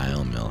out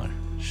Kyle Miller.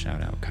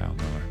 Shout out Kyle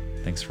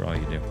Miller. Thanks for all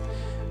you do.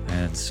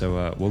 And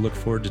so we'll look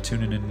forward to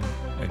tuning in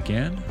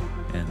again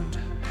and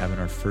having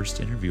our first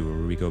interview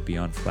where we go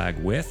beyond flag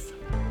with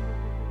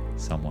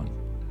someone.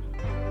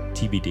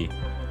 TBD.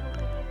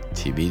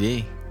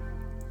 TBD.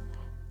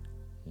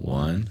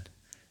 1,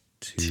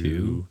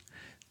 2,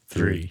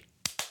 3.